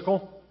the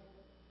physical?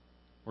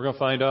 We're going to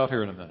find out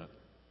here in a minute.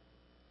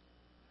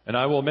 And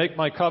I will make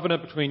my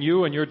covenant between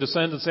you and your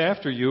descendants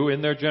after you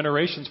in their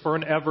generations for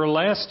an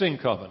everlasting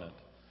covenant,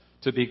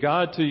 to be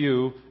God to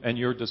you and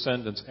your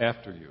descendants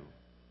after you.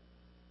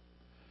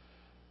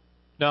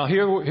 Now,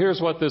 here's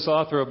what this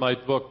author of my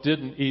book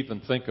didn't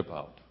even think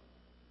about.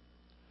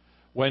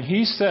 When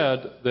he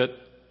said that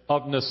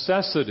of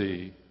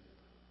necessity,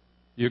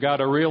 you got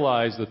to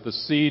realize that the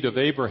seed of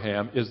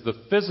Abraham is the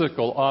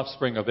physical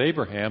offspring of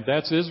Abraham,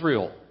 that's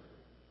Israel.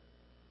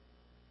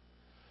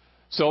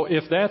 So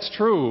if that's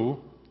true,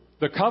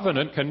 the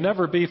covenant can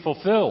never be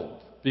fulfilled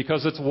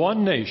because it's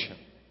one nation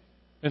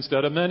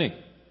instead of many.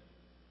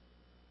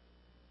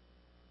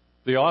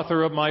 The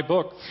author of my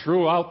book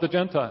threw out the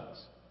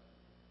Gentiles.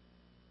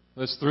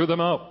 Let's threw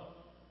them out.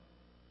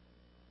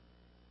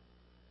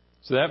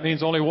 So that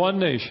means only one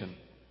nation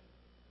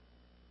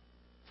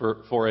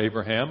for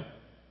Abraham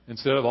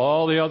instead of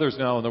all the others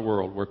now in the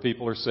world where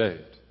people are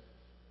saved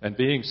and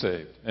being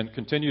saved and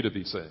continue to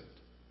be saved.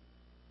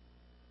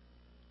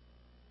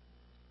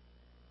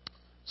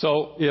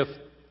 So if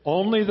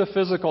only the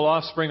physical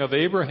offspring of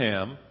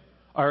Abraham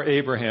are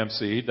Abraham's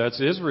seed,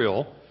 that's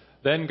Israel,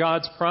 then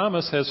God's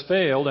promise has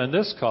failed and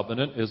this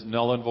covenant is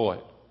null and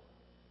void.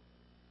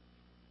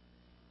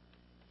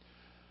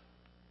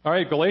 All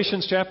right,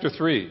 Galatians chapter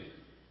 3.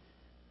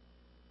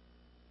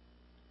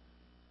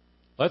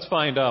 Let's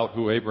find out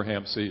who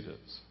Abraham's seed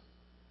is.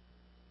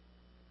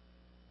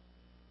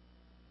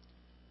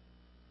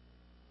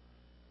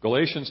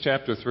 Galatians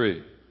chapter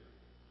 3.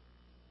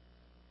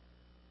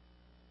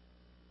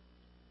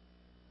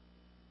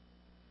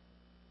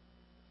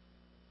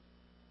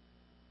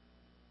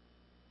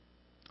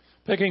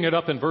 Picking it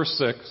up in verse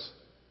 6,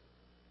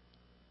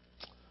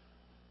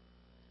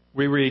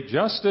 we read,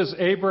 just as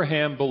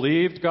Abraham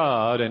believed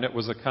God and it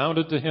was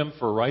accounted to him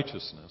for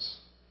righteousness,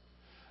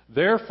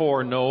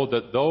 therefore know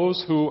that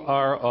those who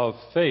are of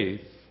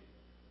faith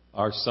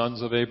are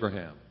sons of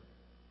Abraham.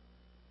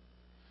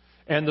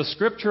 And the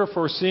Scripture,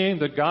 foreseeing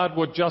that God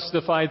would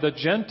justify the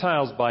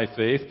Gentiles by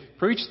faith,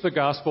 preached the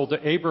gospel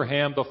to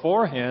Abraham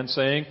beforehand,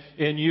 saying,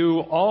 in you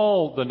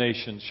all the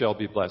nations shall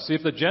be blessed. See,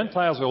 if the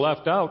Gentiles are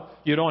left out,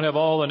 you don't have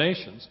all the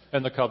nations,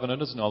 and the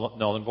covenant is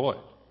null and void.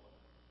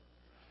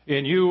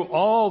 In you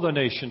all the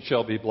nations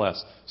shall be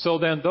blessed. So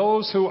then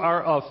those who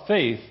are of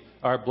faith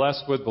are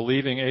blessed with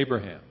believing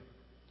Abraham.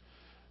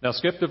 Now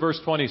skip to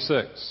verse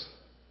 26.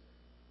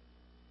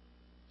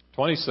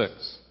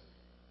 26.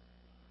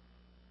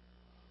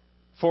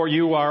 For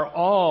you are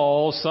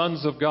all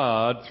sons of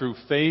God through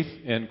faith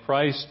in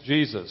Christ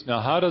Jesus.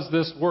 Now, how does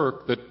this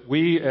work that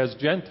we as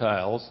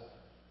Gentiles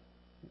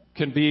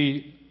can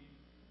be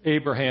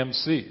Abraham's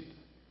seed?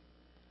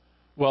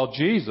 Well,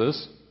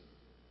 Jesus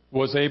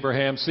was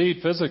Abraham's seed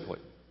physically.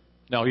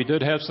 Now, he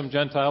did have some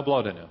Gentile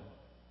blood in him.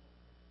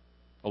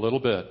 A little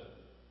bit.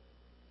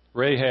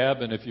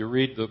 Rahab, and if you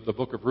read the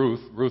book of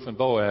Ruth and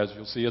Boaz,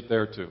 you'll see it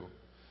there too.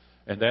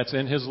 And that's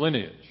in his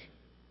lineage.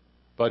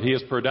 But he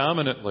is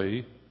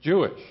predominantly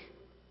Jewish.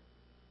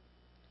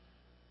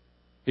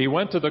 He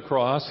went to the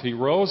cross, he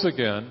rose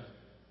again,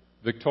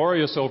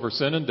 victorious over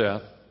sin and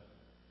death,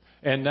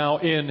 and now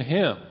in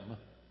Him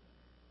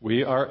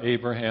we are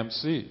Abraham's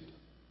seed.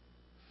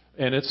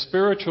 And it's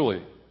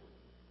spiritually.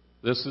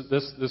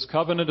 This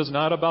covenant is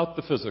not about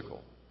the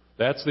physical.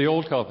 That's the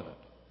old covenant.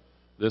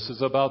 This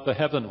is about the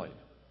heavenly.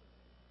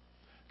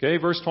 Okay,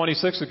 verse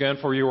 26 again,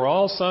 for you are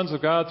all sons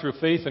of God through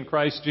faith in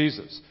Christ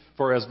Jesus.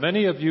 For as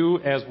many of you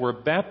as were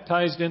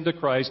baptized into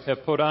Christ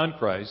have put on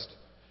Christ.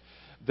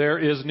 There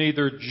is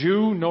neither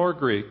Jew nor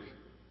Greek.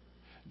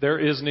 There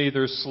is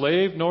neither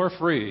slave nor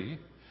free.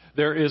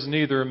 There is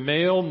neither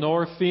male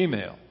nor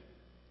female.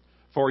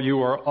 For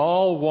you are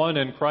all one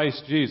in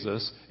Christ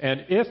Jesus.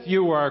 And if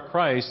you are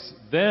Christ's,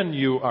 then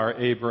you are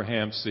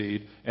Abraham's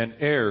seed and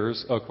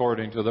heirs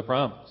according to the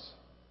promise.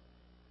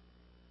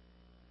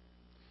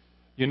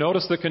 You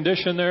notice the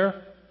condition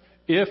there?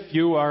 If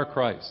you are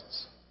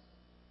Christ's.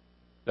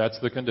 That's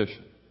the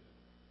condition.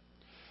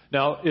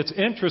 Now, it's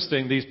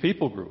interesting, these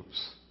people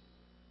groups.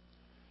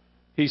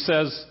 He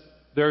says,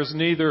 there's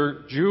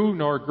neither Jew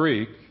nor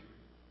Greek,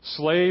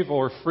 slave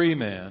or free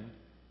man,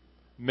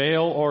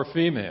 male or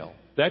female.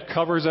 That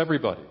covers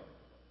everybody.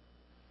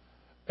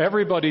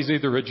 Everybody's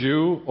either a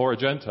Jew or a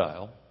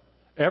Gentile.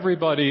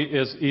 Everybody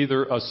is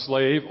either a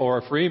slave or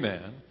a free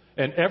man.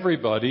 And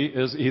everybody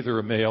is either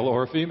a male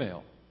or a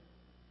female.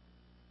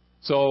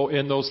 So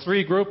in those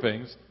three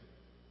groupings,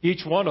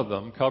 each one of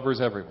them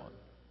covers everyone.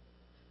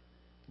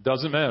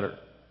 Doesn't matter.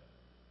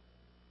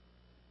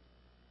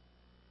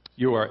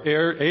 You are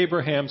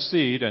Abraham's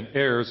seed and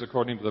heirs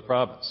according to the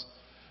promise.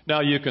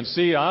 Now you can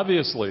see,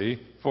 obviously,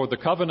 for the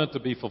covenant to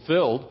be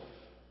fulfilled,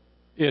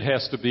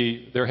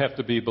 there have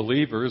to be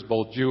believers,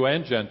 both Jew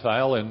and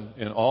Gentile,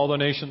 in all the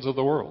nations of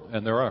the world.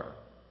 And there are.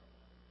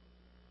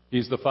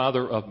 He's the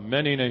father of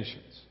many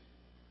nations.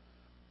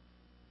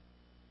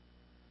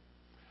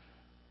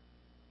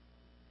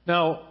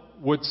 Now,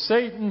 would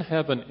Satan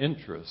have an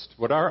interest,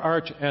 would our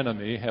arch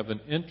enemy have an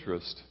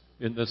interest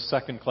in this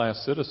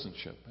second-class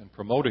citizenship and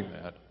promoting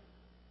that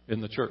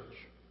in the church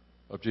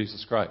of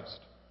Jesus Christ?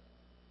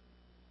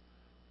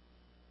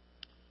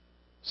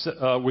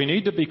 So, we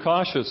need to be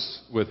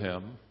cautious with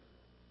him.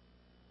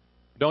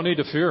 We don't need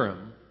to fear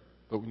him,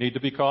 but we need to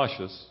be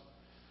cautious.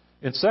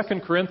 In 2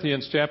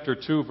 Corinthians chapter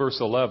 2, verse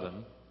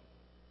 11,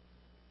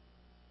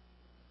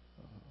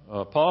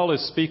 Paul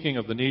is speaking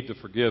of the need to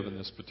forgive in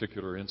this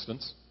particular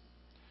instance.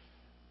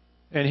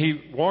 And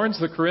he warns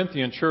the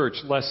Corinthian church,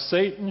 lest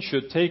Satan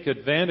should take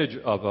advantage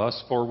of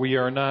us, for we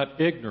are not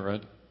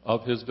ignorant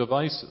of his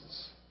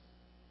devices.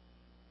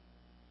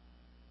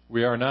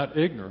 We are not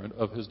ignorant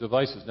of his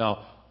devices.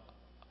 Now,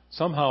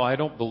 somehow I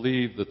don't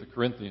believe that the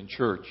Corinthian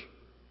church,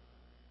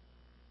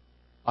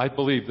 I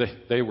believe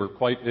they were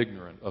quite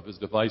ignorant of his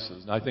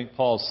devices. And I think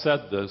Paul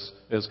said this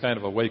as kind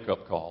of a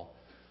wake-up call.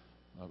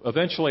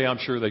 Eventually, I'm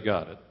sure they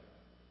got it.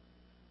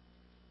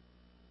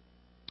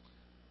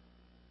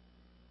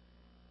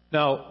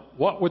 Now,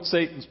 what would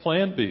Satan's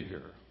plan be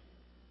here?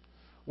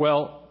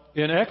 Well,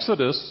 in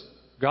Exodus,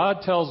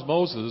 God tells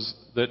Moses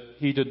that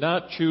he did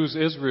not choose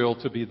Israel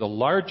to be the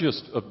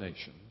largest of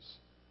nations,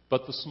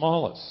 but the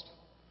smallest.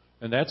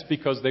 And that's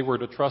because they were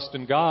to trust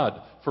in God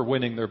for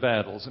winning their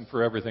battles and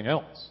for everything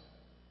else.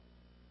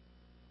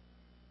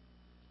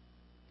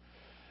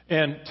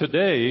 And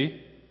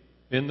today,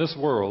 in this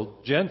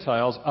world,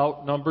 Gentiles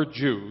outnumber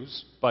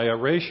Jews by a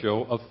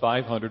ratio of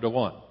 500 to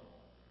 1.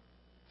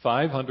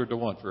 500 to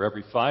 1. For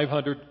every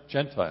 500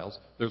 Gentiles,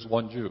 there's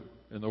one Jew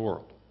in the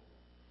world.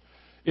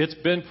 It's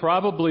been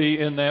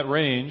probably in that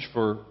range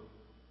for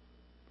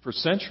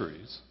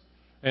centuries,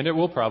 and it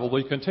will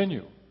probably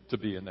continue to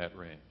be in that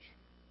range.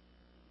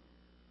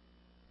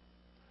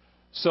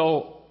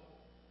 So,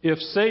 if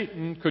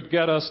Satan could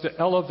get us to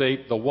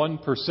elevate the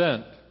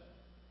 1%,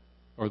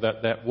 or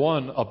that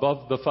one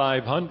above the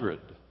 500,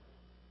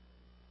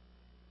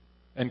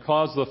 and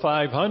cause the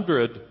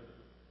 500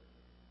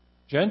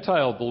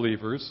 Gentile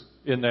believers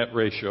in that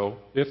ratio,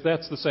 if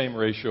that's the same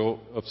ratio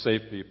of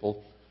saved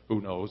people,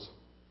 who knows?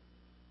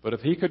 But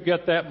if he could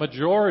get that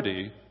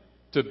majority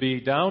to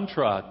be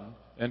downtrodden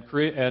and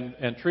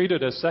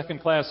treated as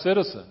second-class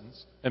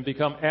citizens and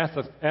become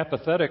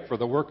apathetic for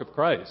the work of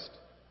Christ,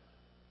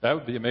 that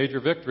would be a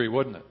major victory,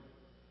 wouldn't it?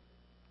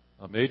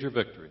 A major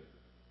victory.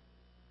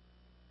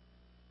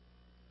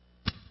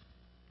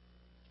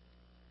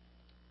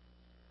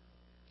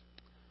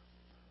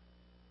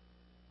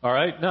 All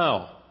right,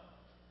 now,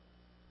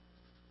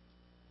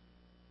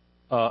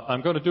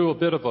 I'm going to do a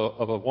bit of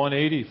a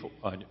 180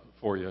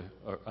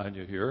 on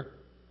you here.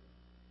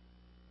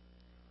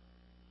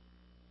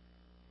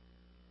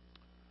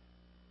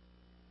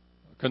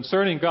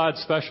 Concerning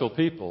God's special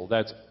people,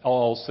 that's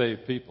all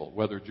saved people,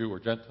 whether Jew or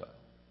Gentile.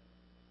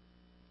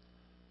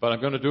 But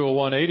I'm going to do a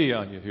 180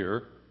 on you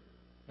here,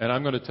 and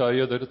I'm going to tell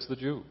you that it's the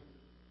Jew.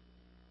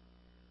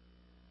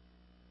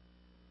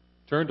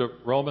 Turn to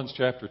Romans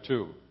chapter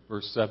 2,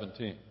 verse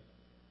 17.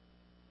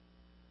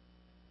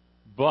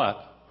 But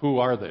who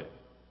are they?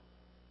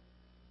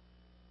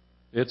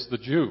 It's the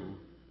Jews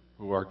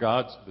who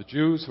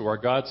are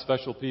God's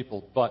special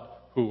people,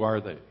 but who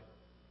are they?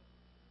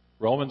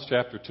 Romans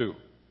chapter 2.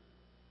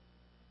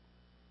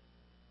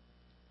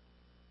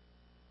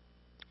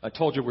 I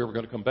told you we were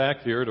going to come back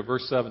here to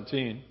verse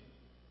 17.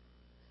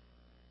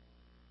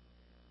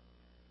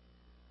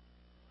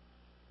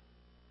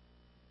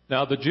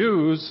 Now the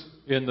Jews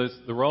in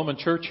the Roman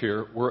church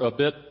here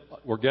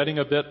were getting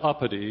a bit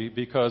uppity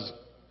because,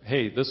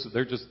 hey,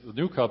 the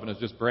new covenant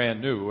is just brand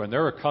new, and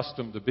they're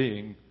accustomed to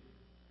being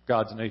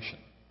God's nation.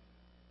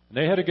 And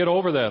they had to get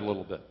over that a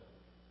little bit.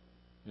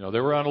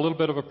 They were on a little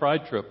bit of a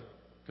pride trip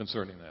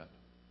concerning that.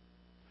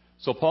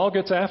 So Paul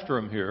gets after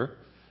him here.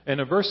 And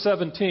in verse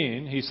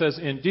 17, he says,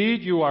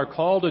 "Indeed, you are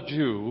called a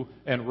Jew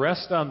and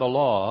rest on the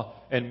law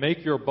and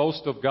make your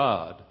boast of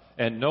God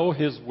and know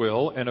His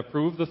will and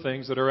approve the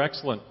things that are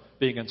excellent,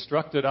 being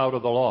instructed out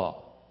of the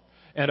law,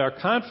 and are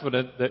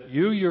confident that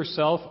you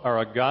yourself are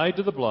a guide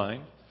to the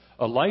blind,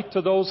 a light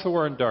to those who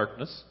are in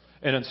darkness,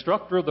 an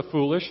instructor of the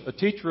foolish, a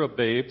teacher of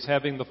babes,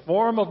 having the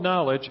form of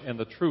knowledge and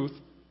the truth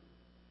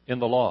in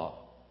the law.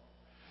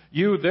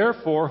 You,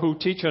 therefore, who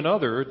teach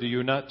another, do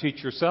you not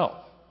teach yourself?"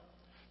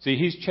 See,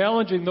 he's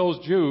challenging those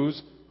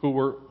Jews who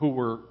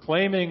were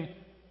claiming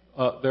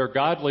their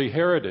godly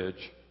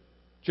heritage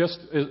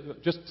just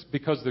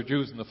because they're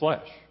Jews in the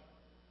flesh.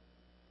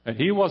 And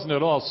he wasn't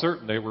at all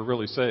certain they were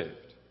really saved.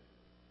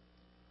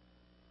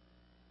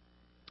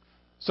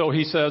 So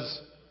he says,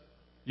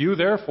 "You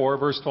therefore,"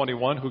 verse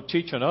 21, "who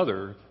teach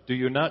another, do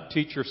you not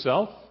teach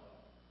yourself?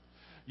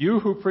 You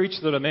who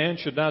preach that a man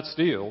should not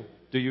steal,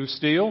 do you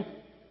steal?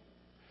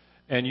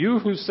 And you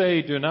who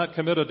say, do not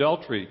commit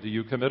adultery, do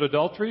you commit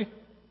adultery?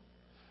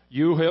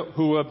 You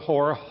who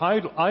abhor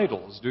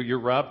idols, do you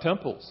rob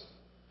temples?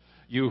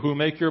 You who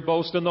make your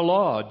boast in the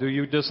law, do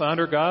you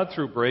dishonor God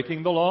through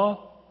breaking the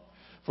law?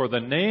 For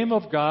the name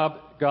of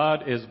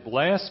God is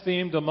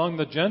blasphemed among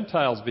the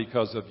Gentiles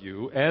because of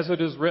you, as it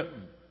is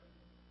written."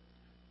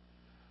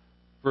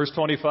 Verse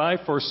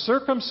 25, "For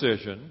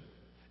circumcision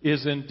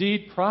is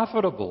indeed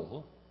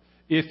profitable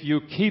if you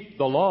keep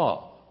the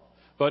law.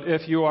 But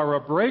if you are a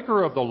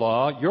breaker of the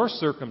law, your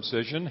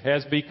circumcision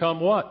has become"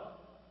 what?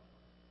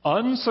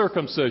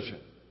 Uncircumcision.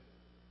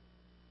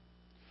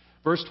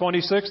 Verse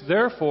 26,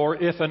 "Therefore,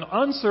 if an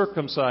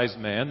uncircumcised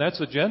man,"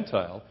 that's a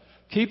Gentile,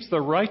 "keeps the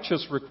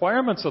righteous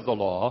requirements of the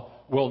law,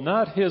 will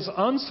not his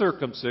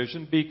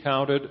uncircumcision be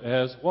counted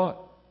as"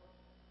 what?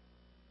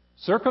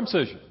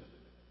 Circumcision.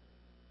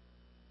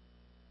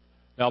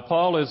 Now,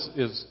 Paul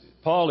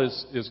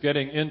is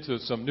getting into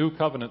some new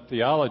covenant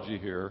theology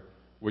here,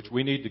 which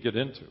we need to get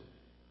into.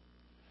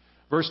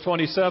 Verse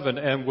 27,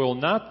 "And will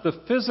not the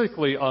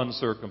physically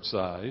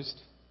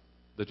uncircumcised,"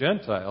 the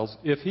Gentiles,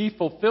 "if he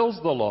fulfills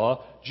the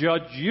law,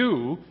 judge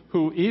you,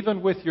 who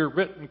even with your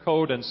written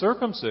code and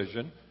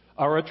circumcision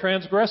are a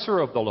transgressor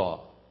of the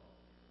law?"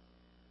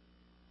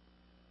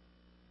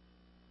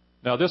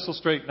 Now, this will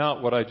straighten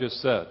out what I just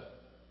said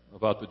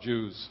about the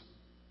Jews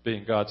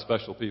being God's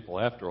special people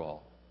after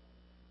all,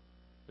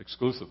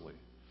 exclusively.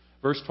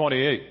 Verse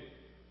 28,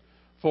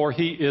 "For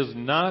he is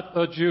not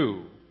a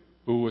Jew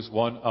who is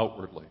one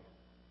outwardly,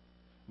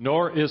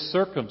 nor is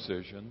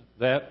circumcision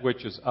that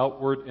which is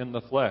outward in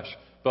the flesh,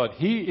 but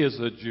he is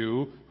a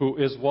Jew who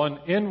is one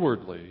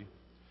inwardly,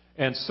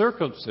 and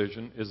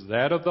circumcision is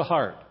that of the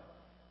heart,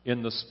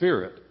 in the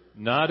spirit,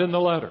 not in the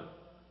letter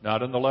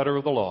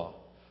of the law,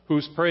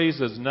 whose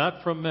praise is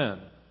not from men,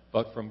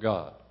 but from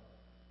God."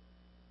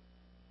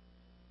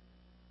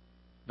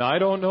 Now, I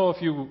don't know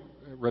if you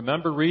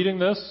remember reading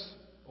this,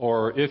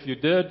 or if you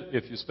did,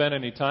 if you spent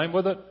any time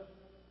with it,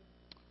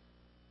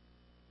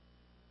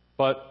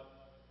 but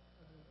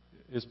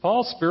is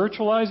Paul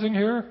spiritualizing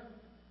here?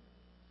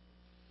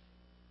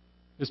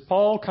 Is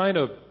Paul kind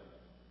of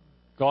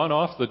gone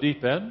off the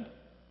deep end?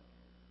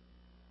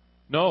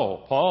 No,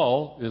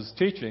 Paul is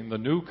teaching the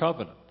new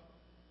covenant.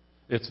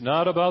 It's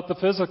not about the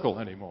physical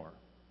anymore.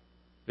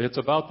 It's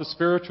about the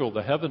spiritual,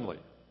 the heavenly.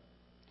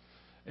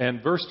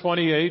 And verse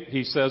 28,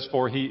 he says,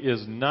 "For he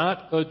is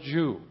not a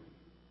Jew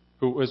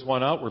who is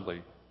one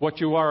outwardly." What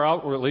you are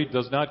outwardly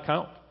does not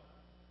count.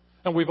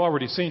 And we've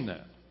already seen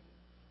that.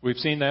 We've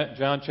seen that in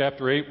John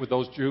chapter 8 with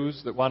those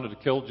Jews that wanted to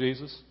kill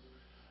Jesus.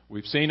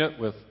 We've seen it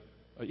with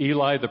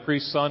Eli, the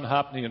priest's son,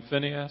 Hophni and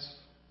Phinehas.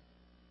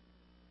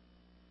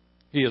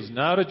 "He is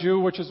not a Jew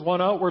which is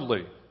one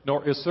outwardly,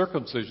 nor is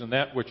circumcision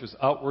that which is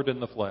outward in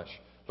the flesh.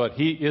 But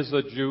he is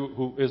a Jew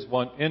who is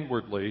one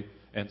inwardly,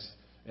 and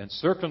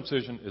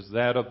circumcision is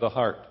that of the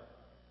heart,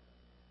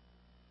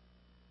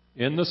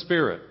 in the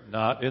spirit,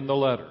 not in the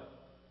letter.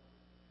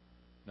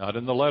 Not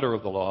in the letter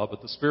of the law,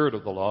 but the spirit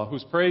of the law,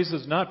 whose praise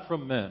is not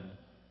from men,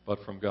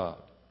 but from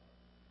God."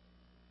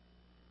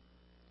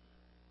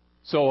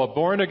 So a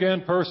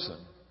born-again person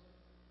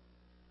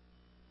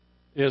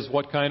is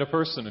what kind of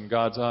person in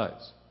God's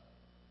eyes?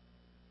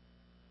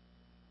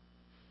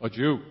 A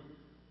Jew,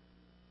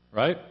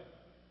 right?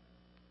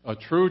 A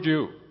true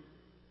Jew,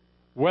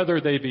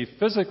 whether they be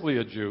physically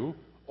a Jew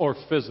or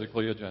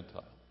physically a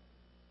Gentile.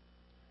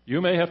 You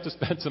may have to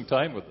spend some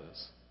time with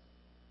this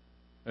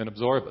and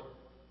absorb it,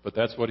 but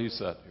that's what he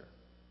said here.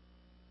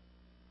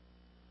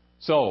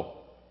 So,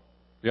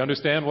 you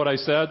understand what I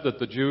said, that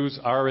the Jews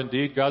are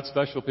indeed God's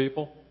special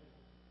people?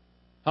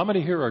 How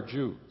many here are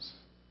Jews?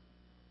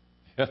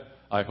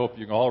 I hope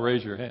you can all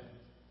raise your hand.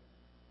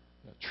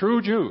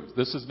 True Jews.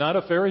 This is not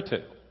a fairy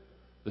tale.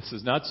 This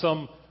is not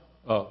some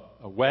a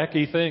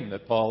wacky thing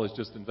that Paul has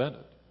just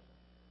invented.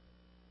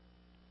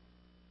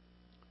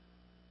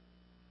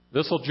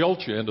 This will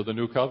jolt you into the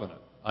new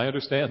covenant. I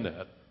understand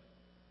that.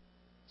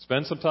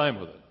 Spend some time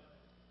with it.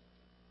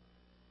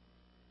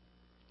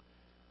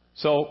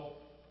 So,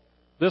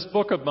 this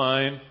book of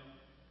mine,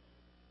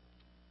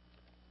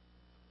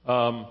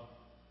 I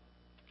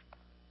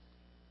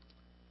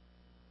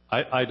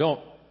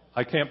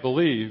can't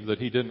believe that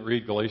he didn't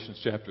read Galatians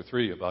chapter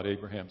 3 about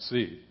Abraham's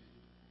seed.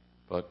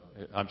 But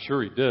I'm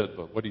sure he did,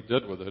 but what he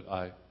did with it,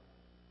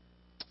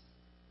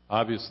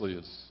 obviously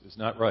is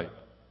not right.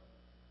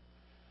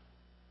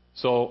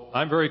 So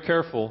I'm very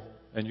careful,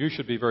 and you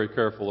should be very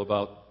careful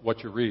about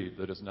what you read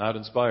that is not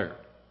inspired.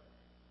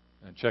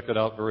 And check it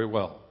out very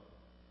well.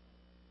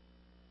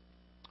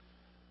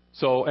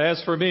 So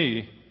as for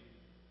me,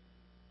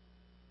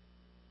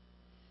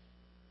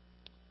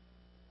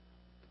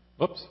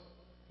 I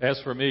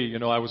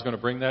was going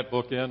to bring that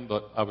book in,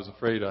 but I was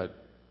afraid I'd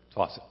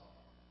toss it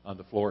on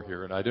the floor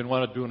here, and I didn't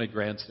want to do any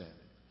grandstanding.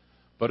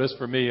 But as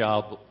for me,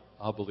 I'll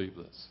believe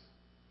this.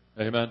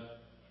 Amen?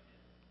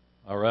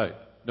 All right.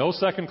 No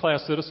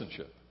second-class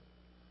citizenship.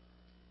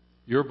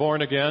 You're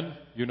born again.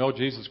 You know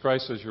Jesus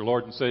Christ as your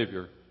Lord and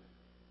Savior.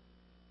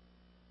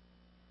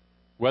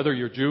 Whether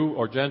you're Jew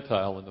or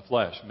Gentile in the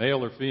flesh,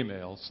 male or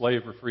female,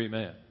 slave or free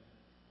man,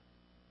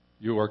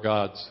 you are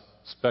God's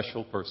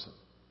special person.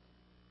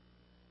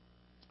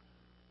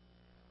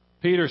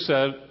 Peter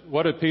said,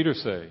 what did Peter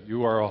say?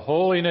 You are a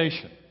holy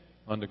nation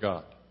unto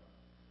God.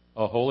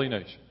 A holy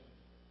nation.